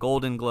Emmys and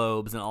Golden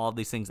Globes and all of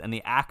these things, and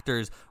the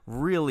actors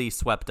really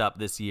swept up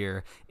this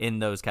year in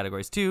those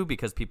categories too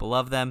because people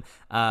love them.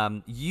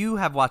 You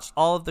have watched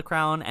all of The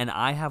Crown, and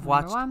I have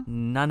watched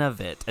none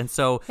of it. And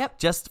so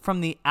just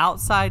from the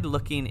outside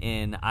looking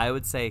in, I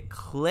would say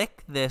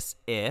click this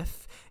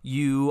if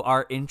you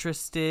are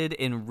interested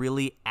in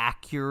really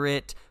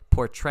accurate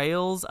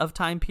portrayals of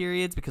time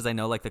periods, because I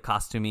know like the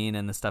costuming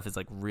and the stuff is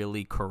like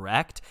really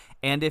correct,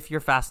 and if you're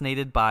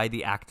fascinated by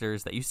the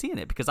actors that you see in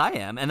it, because I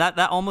am, and that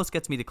almost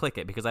gets me to click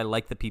it because I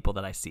like the people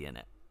that I see in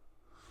it.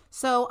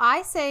 So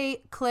I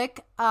say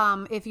click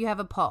if you have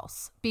a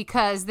pulse,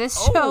 because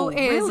this show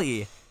is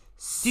really?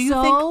 Do you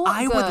so think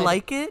I would good.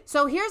 like it?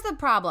 So here's the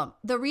problem.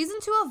 The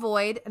reason to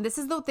avoid, and this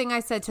is the thing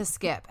I said to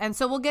skip, and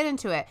so we'll get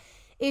into it.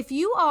 If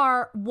you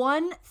are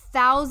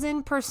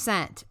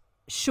 1,000%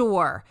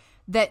 sure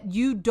that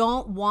you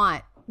don't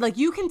want, like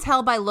you can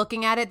tell by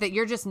looking at it that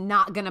you're just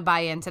not going to buy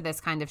into this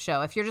kind of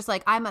show. If you're just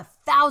like, I'm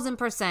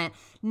 1,000%,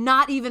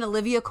 not even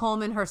Olivia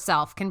Colman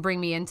herself can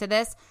bring me into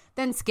this,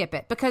 then skip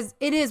it because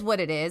it is what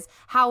it is.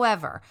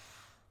 However,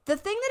 the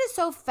thing that is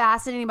so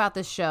fascinating about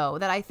this show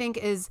that I think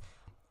is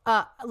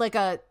like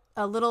a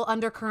little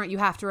undercurrent you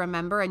have to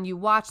remember, and you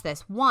watch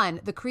this.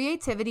 One, the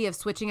creativity of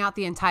switching out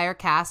the entire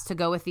cast to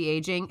go with the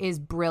aging is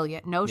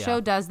brilliant. No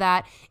show does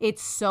that.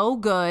 It's so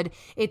good.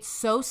 It's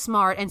so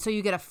smart. And so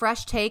you get a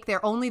fresh take.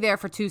 They're only there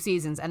for 2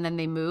 seasons and then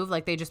they move,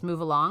 like they just move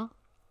along.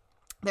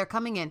 They're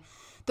coming in.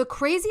 The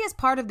craziest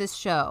part of this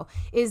show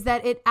is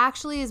that it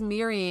actually is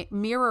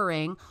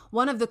mirroring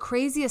one of the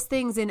craziest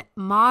things in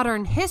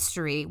modern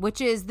history, which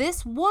is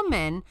this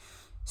woman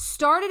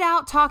started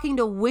out talking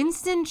to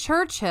Winston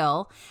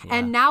Churchill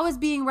and now is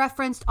being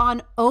referenced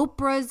on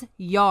Oprah's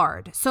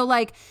Yard. So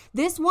like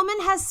this woman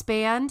has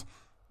spanned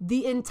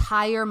the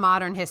entire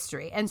modern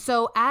history. And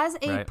so as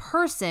a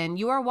person,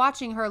 you are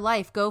watching her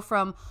life go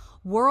from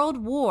World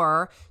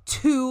War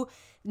to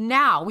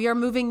now. We are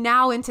moving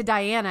now into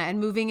Diana and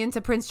moving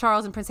into Prince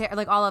Charles and Prince Harry,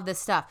 like all of this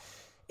stuff.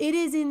 It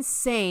is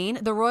insane.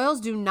 The royals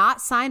do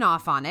not sign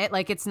off on it.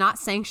 Like it's not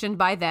sanctioned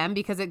by them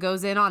because it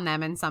goes in on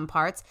them in some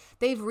parts.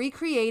 They've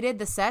recreated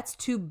the sets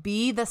to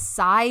be the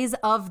size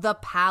of the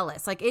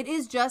palace. Like it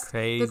is just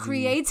crazy. The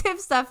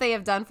creative stuff they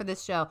have done for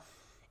this show.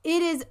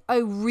 It is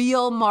a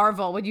real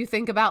marvel when you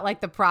think about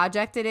like the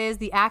project it is.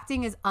 The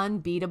acting is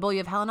unbeatable. You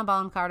have Helena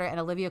Bonham Carter and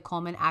Olivia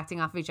Colman acting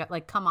off of each other.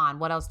 Like, come on,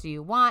 what else do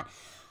you want?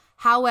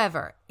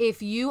 However,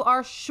 if you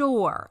are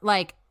sure,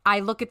 like I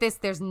look at this,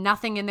 there's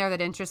nothing in there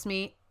that interests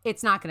me,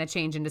 it's not going to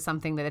change into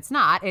something that it's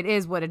not. It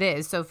is what it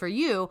is. So for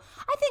you,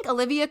 I think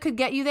Olivia could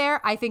get you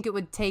there. I think it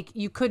would take,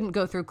 you couldn't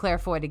go through Claire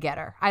Foy to get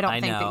her. I don't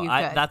think that you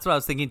could. That's what I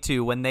was thinking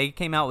too. When they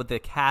came out with the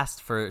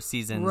cast for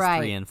seasons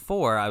 3 and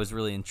 4, I was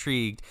really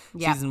intrigued.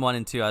 Yep. Season 1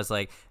 and 2, I was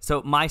like,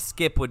 so my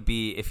skip would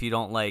be if you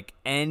don't like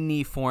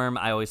any form,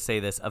 I always say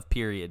this, of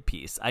period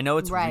piece. I know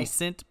it's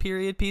recent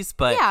period piece,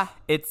 but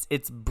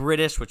it's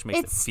British, which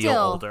makes it feel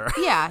older.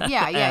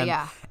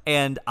 Yeah.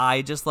 And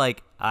I just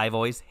like, I've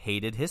always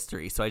hated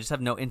history, so I just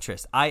have no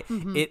interest.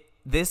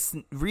 This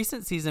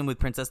recent season with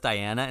Princess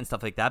Diana and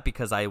stuff like that,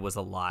 because I was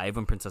alive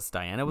when Princess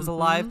Diana was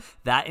alive,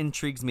 that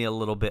intrigues me a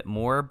little bit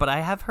more. But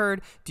I have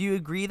heard, do you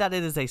agree that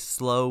it is a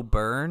slow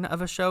burn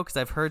of a show? Because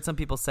I've heard some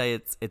people say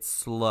it's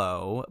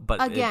slow,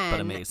 but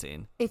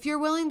amazing. If you're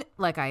willing,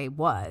 like I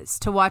was,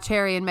 to watch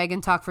Harry and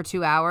Meghan talk for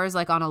 2 hours,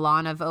 like on a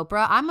lawn of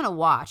Oprah, I'm going to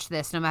watch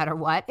this no matter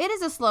what. It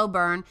is a slow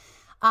burn,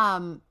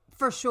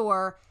 for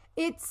sure.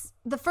 It's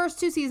the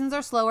first 2 seasons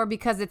are slower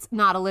because it's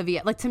not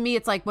Olivia. Like, to me,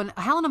 it's like when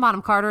Helena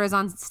Bonham Carter is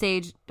on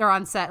stage or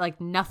on set, like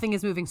nothing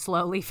is moving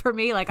slowly for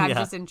me. Like, I'm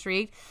just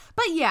intrigued.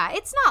 But yeah,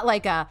 it's not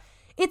like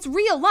it's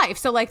real life.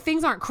 So like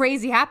things aren't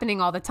crazy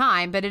happening all the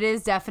time, but it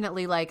is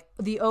definitely like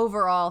the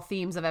overall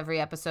themes of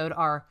every episode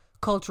are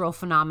cultural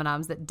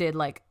phenomenons that did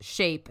like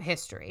shape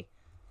history.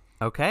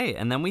 Okay,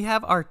 and then we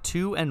have our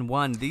 2 and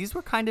 1. These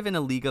were kind of in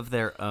a league of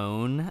their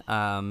own,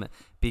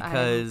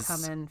 because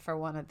I'm coming for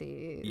one of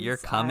these. You're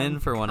coming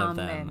for one of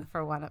them. Coming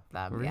for one of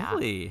them.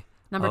 Really? Yeah.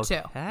 Number 2.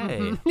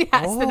 Okay.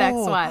 Yes, the next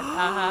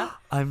one.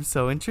 I'm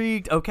so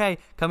intrigued. Okay,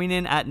 coming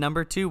in at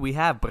number 2, we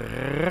have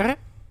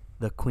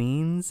The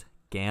Queen's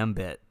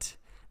Gambit.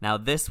 Now,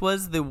 this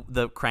was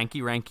the cranky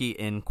ranky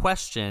in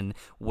question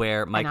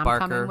where Mike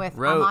Barker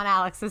wrote I'm on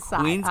Alex's side.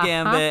 Queen's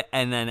Gambit,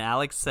 and then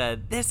Alex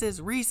said, this is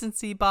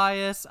recency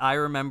bias. I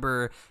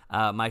remember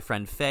my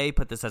friend Faye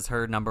put this as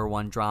her number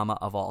 1 drama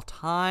of all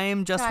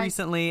time just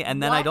recently,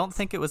 and then I don't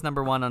think it was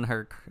number 1 on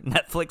her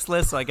Netflix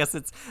list, so I guess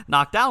it's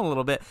knocked down a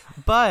little bit.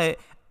 But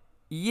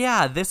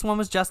yeah, this one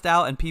was just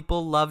out, and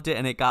people loved it,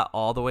 and it got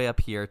all the way up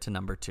here to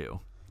number 2.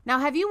 Now,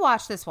 have you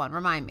watched this one?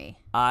 Remind me.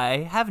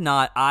 I have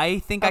not. I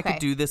think I could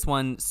do this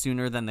one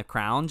sooner than The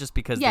Crown, just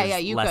because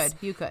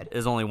you could.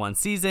 There's only 1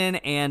 season,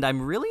 and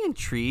I'm really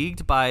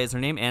intrigued by, is her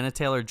name Anna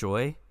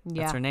Taylor-Joy?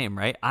 Yeah. That's her name,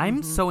 right?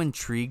 I'm so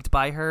intrigued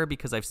by her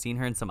because I've seen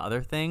her in some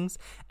other things,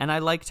 and I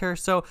liked her.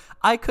 So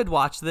I could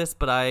watch this,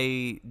 but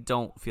I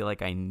don't feel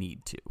like I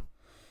need to.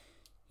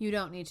 You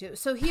don't need to.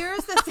 So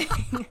here's the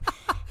thing.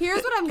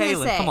 Here's what I'm going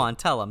to say. Come on,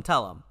 tell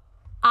them.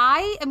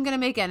 I am going to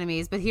make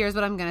enemies, but here's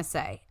what I'm going to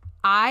say.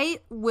 I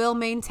will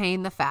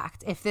maintain the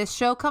fact, if this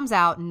show comes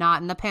out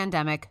not in the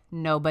pandemic,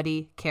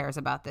 nobody cares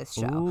about this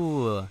show.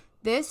 Ooh.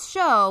 This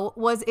show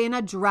was in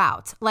a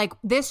drought. Like,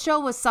 this show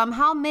was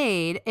somehow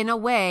made in a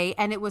way,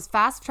 and it was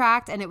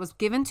fast-tracked, and it was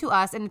given to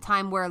us in a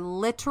time where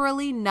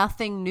literally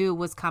nothing new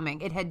was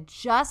coming. It had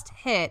just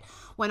hit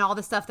when all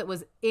the stuff that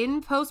was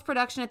in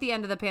post-production at the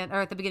end of the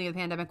at the beginning of the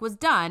pandemic was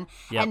done,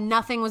 and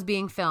nothing was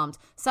being filmed.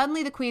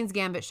 Suddenly, The Queen's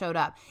Gambit showed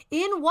up.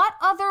 In what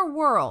other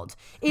world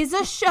is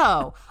a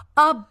show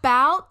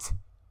about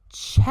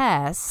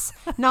chess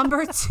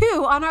number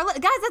 2 on our list?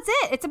 Guys, that's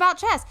it. It's about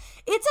chess.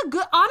 It's a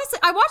good, honestly,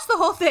 I watched the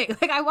whole thing.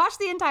 Like, I watched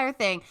the entire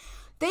thing.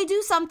 They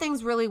do some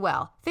things really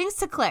well. Things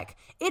to click.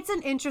 It's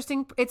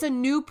a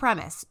new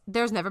premise.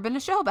 There's never been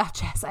a show about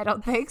chess, I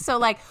don't think. So,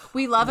 like,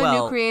 we love a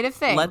new creative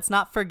thing. Let's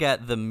not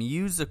forget the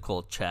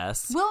musical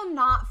Chess. We'll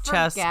not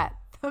forget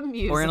the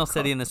musical Oriental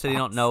City, and the city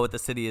don't know what the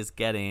city is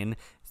getting.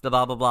 The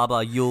blah, blah, blah,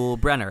 blah,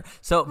 Yul Brenner.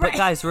 So, but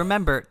guys,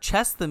 remember,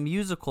 Chess the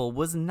Musical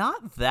was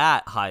not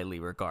that highly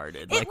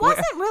regarded. It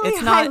wasn't really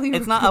highly regarded.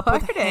 It's not up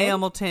with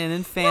Hamilton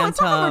and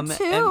Phantom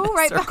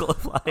and Circle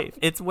of Life.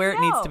 It's where it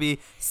needs to be.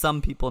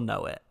 Some people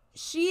know it.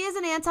 She is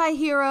an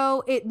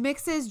anti-hero. It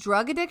mixes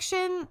drug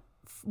addiction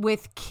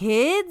with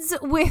kids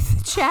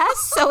with chess.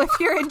 So if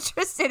you're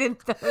interested in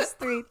those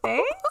 3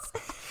 things.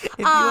 If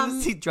you want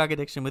to see drug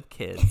addiction with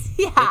kids,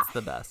 it's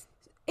the best.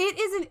 It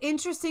is an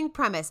interesting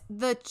premise.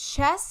 The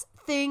chess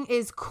thing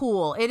is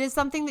cool. It is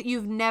something that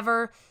you've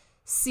never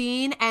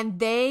seen, and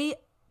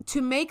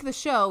to make the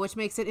show, which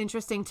makes it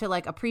interesting to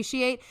like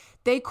appreciate,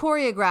 they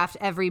choreographed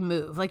every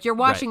move. Like, you're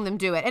watching them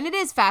do it, and it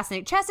is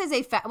fascinating. Chess is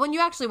when you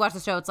actually watch the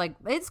show, it's like,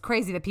 it's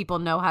crazy that people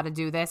know how to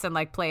do this and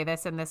like play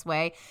this in this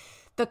way.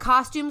 The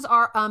costumes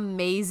are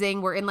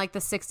amazing. We're in like the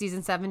 60s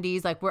and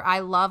 70s, like, where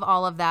I love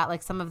all of that,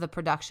 like some of the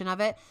production of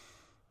it.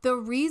 The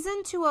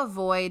reason to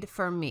avoid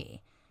for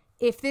me,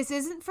 if this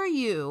isn't for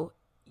you,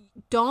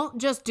 don't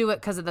just do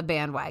it because of the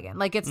bandwagon.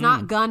 Like, it's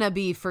not gonna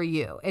be for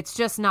you. It's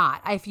just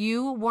not. If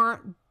you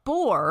weren't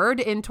bored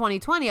in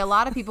 2020, a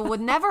lot of people would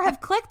never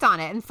have clicked on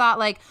it and thought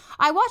like,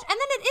 I watched, and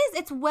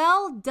then it's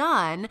well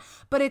done,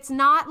 but it's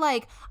not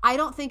like, I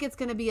don't think it's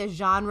going to be a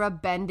genre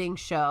bending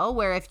show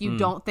where if you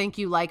don't think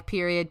you like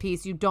period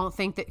piece, you don't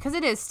think that, because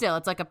it is still,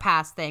 it's like a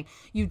past thing.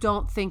 You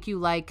don't think you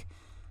like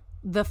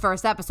the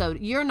first episode.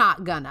 You're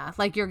not gonna.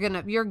 Like, you're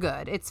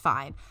good. It's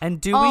fine.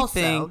 And do Also,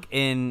 we think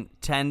in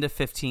 10 to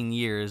 15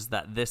 years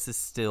that this is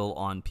still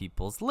on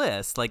people's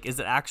list? Like, is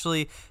it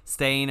actually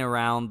staying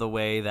around the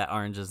way that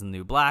Orange is the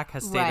New Black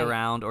has stayed Right.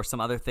 around, or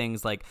some other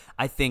things? Like,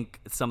 I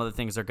think some of the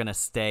things are going to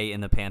stay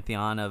in the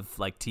pantheon of,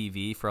 like,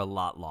 TV for a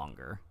lot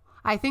longer.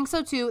 I think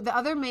so too. The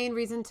other main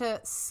reason to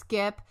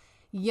skip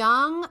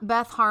young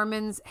Beth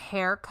Harmon's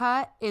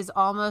haircut is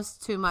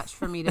almost too much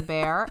for me to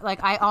bear.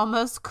 Like, I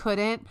almost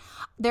couldn't.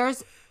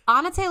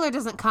 Anna Taylor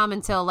doesn't come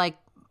until like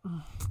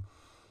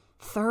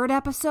third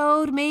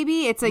episode,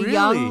 maybe. It's a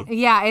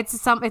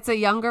it's a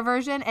younger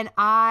version, and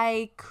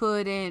I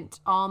couldn't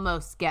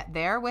almost get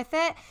there with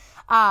it.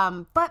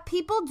 But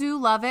people do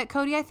love it.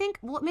 Cody, I think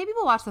maybe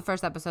we'll watch the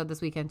first episode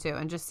this weekend too,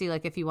 and just see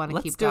like if you want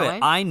to keep going. Let's do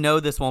it. I know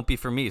this won't be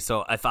for me.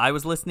 So if I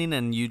was listening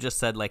and you just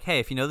said like, hey,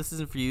 if you know this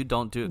isn't for you,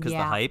 don't do it because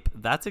the hype,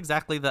 that's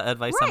exactly the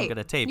advice I'm going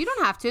to take. You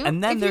don't have to.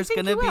 And then if there's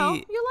going to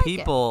be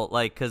people it.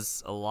 like,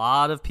 because a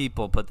lot of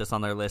people put this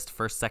on their list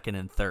first, second,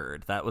 and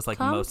third. That was like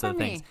most of the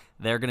things.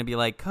 They're going to be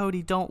like,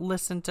 Cody, don't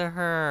listen to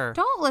her.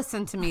 Don't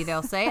listen to me,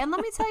 they'll say. And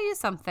let me tell you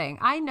something.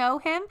 I know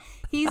him.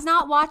 He's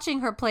not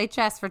watching her play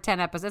chess for 10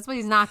 episodes. That's what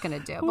he's not going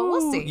to do. But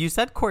we'll see. You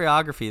said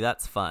choreography.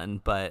 That's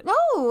fun. But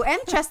oh, and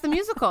Chess the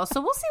Musical.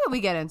 So we'll see what we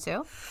get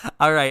into.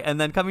 All right.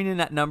 And then coming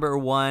in at number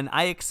 1,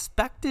 I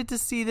expected to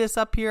see this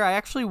up here. I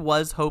actually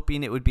was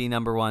hoping it would be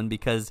number 1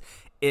 because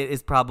it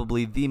is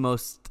probably the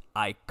most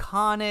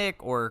iconic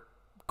or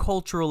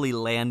culturally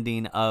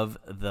landing of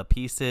the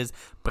pieces.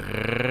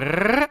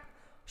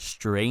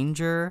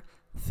 Stranger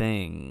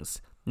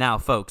Things. Now,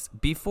 folks,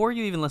 before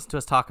you even listen to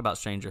us talk about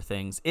Stranger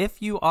Things,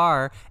 if you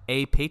are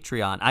a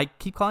Patreon, I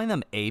keep calling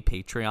them a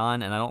Patreon,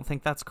 and I don't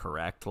think that's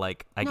correct.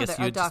 Like, I guess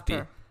you would just be...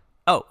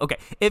 Oh, okay.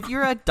 If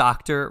you're a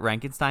Dr.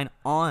 Rankenstein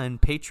on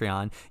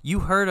Patreon, you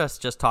heard us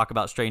just talk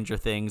about Stranger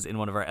Things in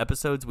one of our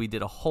episodes. We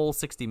did a whole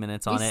 60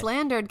 minutes on it. We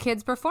slandered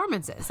kids'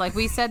 performances. Like,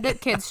 we said that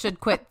kids should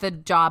quit the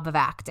job of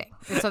acting.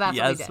 And so that's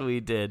what we did. Yes, we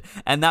did.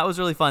 And that was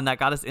really fun. That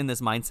got us in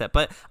this mindset.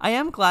 But I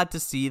am glad to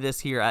see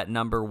this here at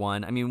number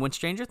 1. I mean, when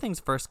Stranger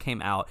Things first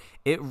came out,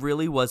 it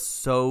really was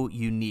so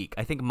unique.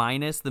 I think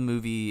minus the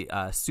movie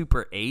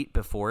Super 8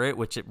 before it,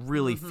 which it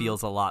really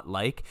feels a lot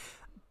like.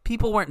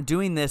 People weren't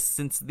doing this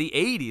since the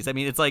 80s. I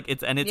mean, it's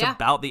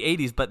about the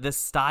 80s, but this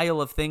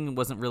style of thing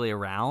wasn't really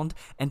around.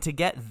 And to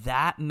get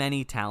that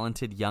many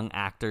talented young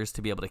actors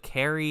to be able to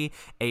carry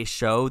a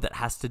show that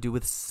has to do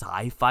with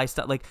sci-fi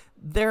stuff, like,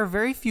 there are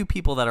very few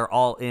people that are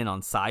all in on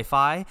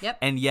sci-fi. Yep.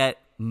 And yet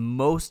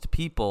most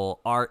people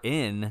are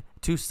in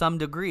to some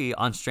degree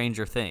on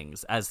Stranger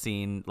Things, as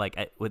seen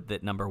like with the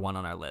number 1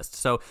 on our list.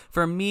 So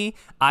for me,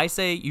 I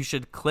say you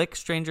should click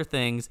Stranger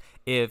Things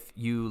if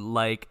you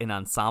like an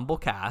ensemble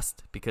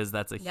cast, because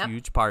that's a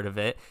huge part of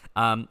it.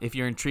 If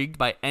you're intrigued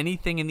by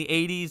anything in the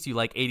 80s, you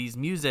like 80s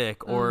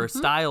music or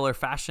style or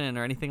fashion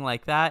or anything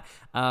like that.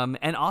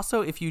 And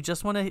also if you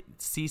just want to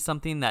see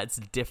something that's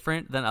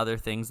different than other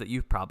things that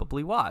you've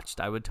probably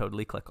watched, I would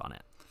totally click on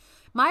it.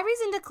 My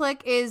reason to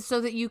click is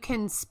so that you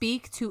can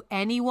speak to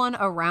anyone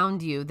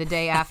around you the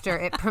day after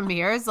it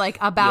premieres, like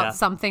about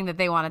something that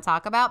they want to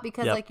talk about.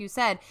 Because like you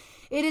said,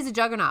 it is a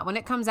juggernaut. When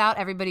it comes out,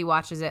 everybody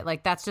watches it.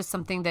 Like, that's just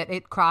something that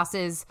it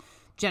crosses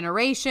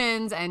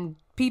generations and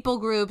people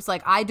groups.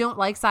 Like, I don't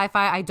like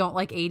sci-fi. I don't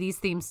like 80s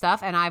themed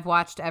stuff. And I've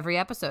watched every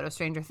episode of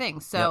Stranger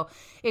Things. So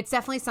it's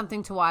definitely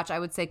something to watch. I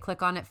would say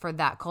click on it for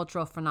that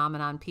cultural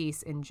phenomenon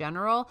piece in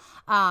general.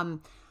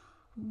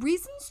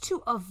 Reasons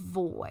to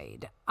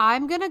avoid.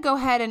 I'm going to go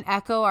ahead and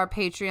echo our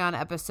Patreon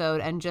episode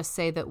and just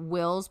say that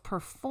Will's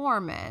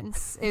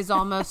performance is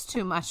almost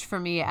too much for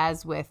me,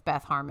 as with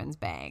Beth Harmon's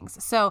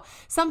bangs. So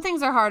some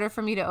things are harder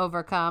for me to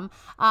overcome.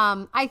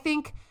 I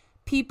think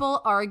people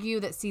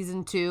argue that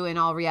season 2 in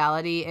all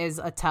reality is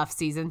a tough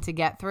season to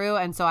get through.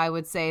 And so I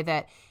would say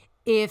that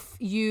if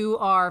you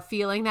are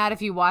feeling that,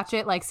 if you watch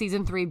it, like,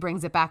 season 3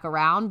 brings it back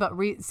around, but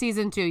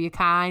season 2 you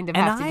kind of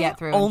have to get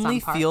through. And I only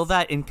feel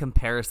that in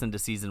comparison to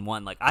season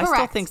 1. Like, I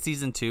still think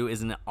season 2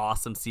 is an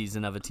awesome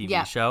season of a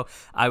TV show.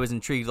 I was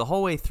intrigued the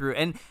whole way through,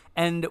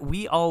 and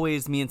we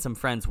always, me and some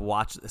friends,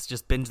 watch this,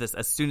 just binge this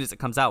as soon as it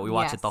comes out. We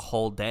watch it the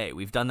whole day.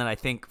 We've done that, I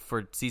think,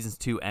 for seasons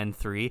 2 and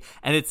 3,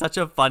 and it's such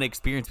a fun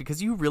experience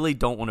because you really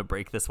don't want to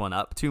break this one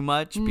up too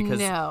much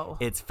because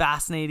it's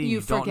fascinating.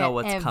 You don't know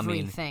what's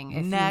coming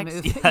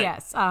next.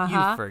 Yes,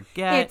 you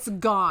forget. It's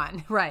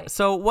gone. Right.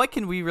 So what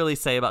can we really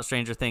say about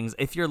Stranger Things?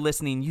 If you're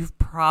listening, you've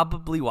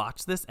probably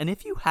watched this, and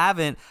if you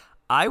haven't,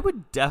 I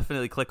would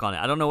definitely click on it.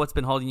 I don't know what's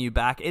been holding you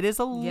back. It is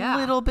a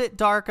little bit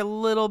dark, a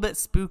little bit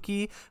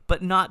spooky,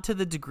 but not to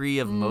the degree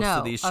of most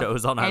of these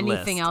shows on our list.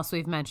 Anything else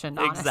we've mentioned,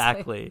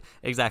 honestly.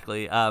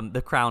 Exactly.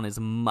 The Crown is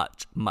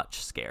much, much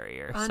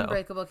scarier.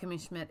 Unbreakable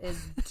Kimmy Schmidt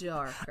is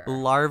darker.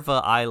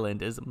 Larva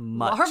Island is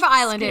much Larva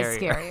Island is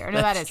scarier. No,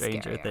 that is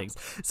Stranger scarier. Things.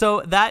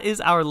 So that is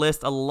our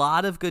list. A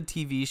lot of good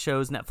TV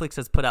shows. Netflix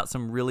has put out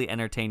some really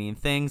entertaining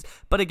things.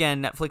 But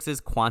again, Netflix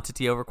is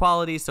quantity over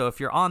quality. So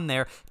if you're on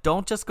there,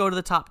 don't just go to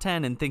the top 10.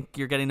 again and think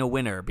you're getting a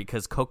winner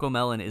because Coco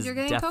Melon is You're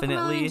getting definitely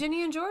Coco Melon,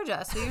 Ginny and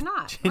Georgia, so you're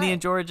not. Ginny Right.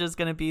 and Georgia's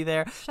going to be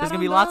there. There's going to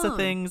be Shadow lots of Bone.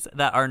 things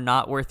that are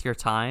not worth your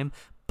time,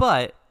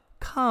 but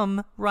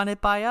come run it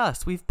by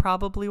us. We've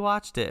probably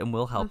watched it and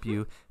we'll help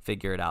you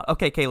figure it out.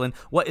 Okay, Kaylin,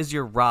 what is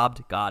your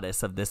robbed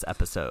goddess of this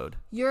episode?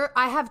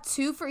 I have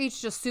 2 for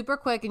each, just super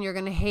quick, and you're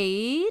gonna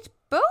hate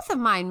both of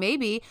mine,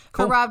 maybe.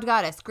 Cool. For Robbed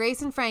Goddess,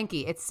 Grace and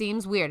Frankie. It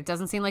seems weird. It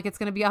doesn't seem like it's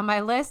gonna be on my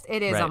list.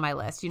 It is Right. on my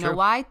list. You know True.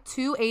 why?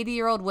 2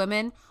 80-year-old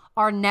women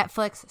are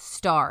Netflix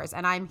stars,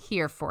 and I'm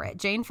here for it.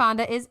 Jane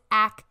Fonda is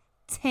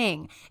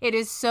acting. It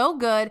is so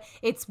good.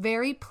 It's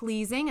very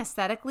pleasing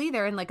aesthetically.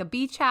 They're in like a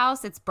beach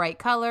house. It's bright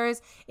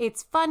colors.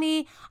 It's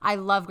funny. I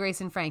love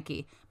Grace and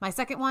Frankie. My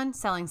second one,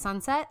 Selling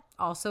Sunset,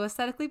 also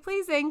aesthetically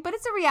pleasing, but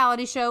it's a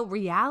reality show.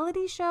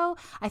 Reality show?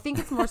 I think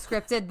it's more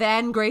scripted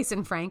than Grace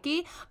and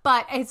Frankie,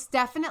 but it's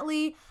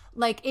definitely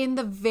like in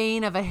the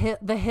vein of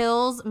The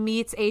Hills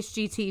meets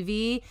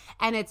HGTV,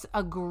 and it's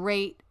a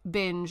great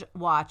binge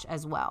watch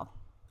as well.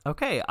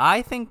 Okay,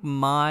 I think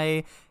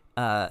my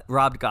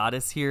robbed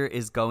goddess here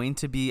is going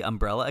to be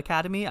Umbrella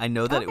Academy. I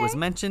know that it was Okay.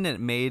 mentioned and it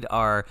made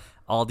our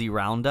Aldi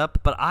roundup,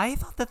 but I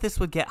thought that this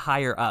would get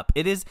higher up.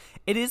 It is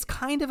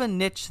kind of a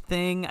niche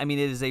thing. I mean,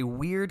 it is a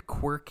weird,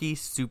 quirky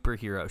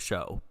superhero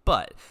show,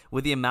 but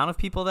with the amount of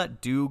people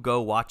that do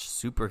go watch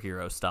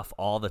superhero stuff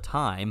all the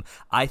time,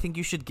 I think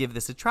you should give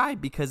this a try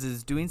because it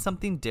is doing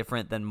something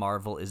different than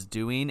Marvel is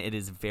doing. It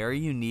is very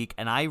unique,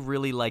 and I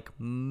really like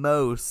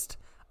most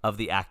of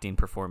the acting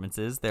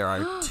performances. There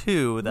are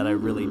 2 that I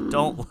really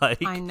don't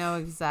like. I know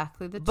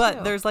exactly the But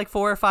 2. there's like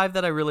 4 or 5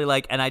 that I really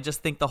like, and I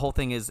just think the whole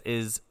thing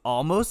is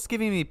almost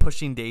giving me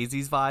Pushing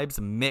Daisies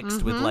vibes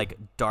mixed with like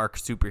dark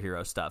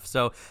superhero stuff.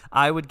 So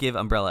I would give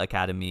Umbrella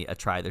Academy a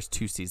try. There's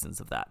 2 seasons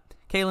of that.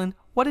 Kaylin,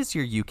 what is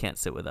your You Can't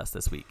Sit With Us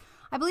this week?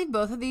 I believe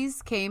both of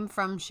these came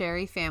from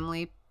Sherry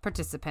family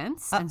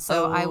participants, and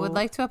so I would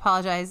like to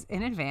apologize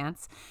in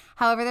advance.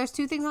 However, there's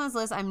 2 things on this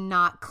list I'm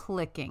not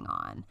clicking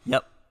on.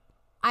 Yep.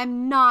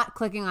 I'm not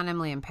clicking on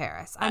Emily in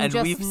Paris. I'm And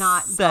just we've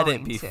not said it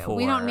going to. before.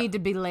 We don't need to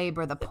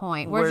belabor the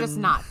point. We're just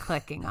not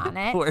clicking on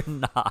it. We're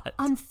not.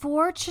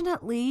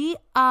 Unfortunately,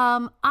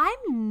 I'm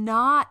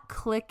not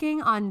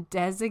clicking on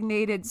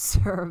Designated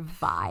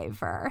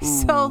Survivor.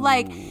 So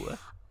like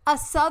a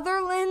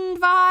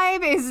Sutherland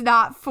vibe is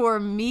not for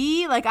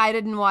me. Like I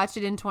didn't watch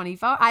it in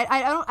 24.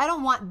 I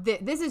don't want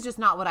this is just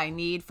not what I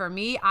need for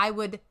me. I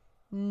would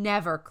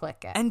never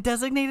click it. And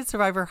Designated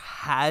Survivor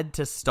had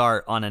to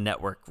start on a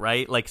network,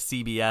 right? Like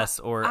CBS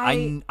or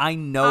I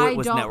know it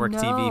was don't network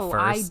TV know.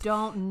 first. I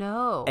don't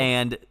know.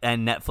 And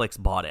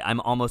Netflix bought it. I'm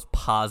almost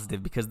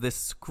positive because this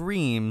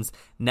screams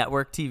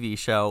network TV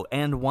show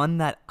and one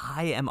that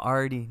I am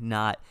already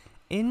not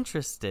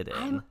interested in.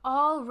 I'm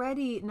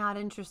already not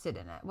interested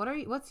in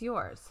it. What's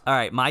yours? All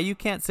right, my You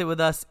Can't Sit With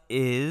Us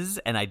is,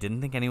 and I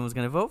didn't think anyone was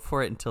going to vote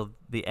for it until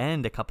the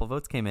end. A couple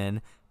votes came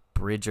in.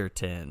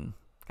 Bridgerton.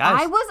 Guys,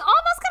 I was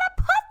almost gonna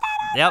put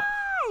that on yep.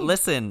 mine.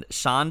 Listen,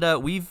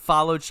 Shonda, we've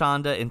followed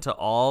Shonda into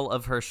all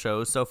of her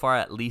shows so far,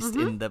 at least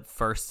in the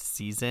first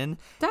season.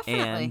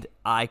 Definitely. And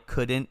I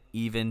couldn't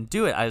even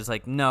do it. I was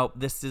like, no,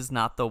 this is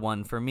not the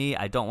one for me.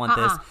 I don't want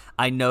this.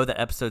 I know that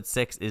episode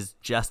 6 is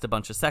just a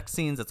bunch of sex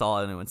scenes. That's all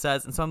anyone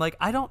says. And so I'm like,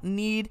 I don't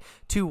need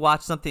to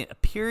watch something, a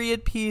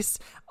period piece,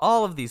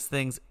 all of these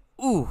things.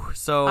 Ooh,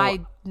 so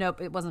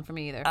Nope, it wasn't for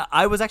me either.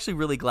 I was actually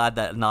really glad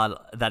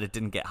that it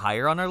didn't get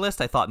higher on our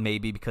list. I thought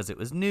maybe because it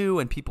was new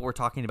and people were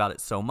talking about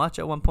it so much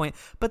at one point.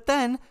 But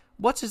then,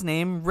 what's his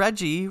name?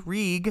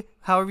 Reeg,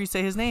 however you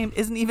say his name,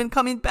 isn't even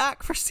coming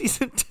back for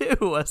season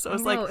 2. So I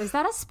was like, is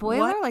that a spoiler?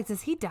 what? Like,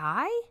 does he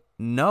die?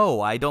 no,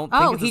 I don't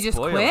think Oh, it's he a just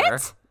spoiler.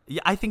 quit?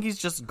 Yeah, I think he's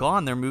just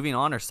gone. They're moving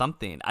on or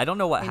something. I don't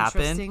know what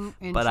happened,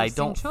 but I Interesting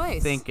don't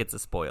choice. think it's a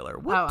spoiler.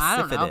 Whoops, Oh, I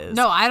don't if know. it is.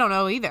 No, I don't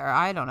know either.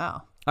 I don't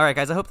know. All right,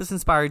 guys, I hope this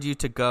inspired you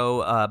to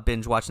go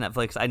binge watch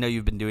Netflix. I know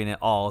you've been doing it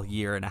all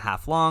year and a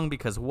half long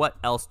because what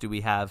else do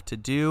we have to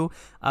do?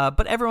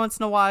 But every once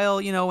in a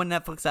while, you know, when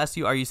Netflix asks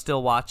you, are you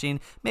still watching?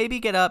 Maybe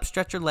get up,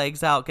 stretch your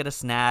legs out, get a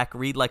snack,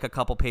 read like a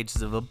couple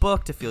pages of a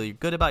book to feel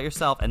good about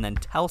yourself, and then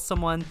tell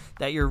someone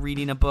that you're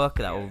reading a book.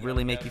 That will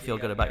really make you feel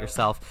good about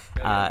yourself.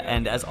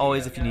 And as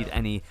always, if you need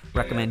any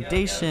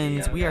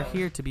recommendations, we are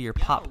here to be your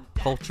pop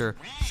culture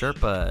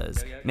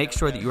Sherpas. Make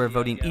sure that you are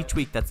voting each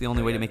week. That's the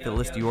only way to make the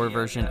list your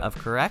version of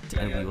correct,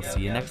 and we will see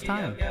you next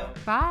time.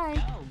 Bye.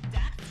 Yo,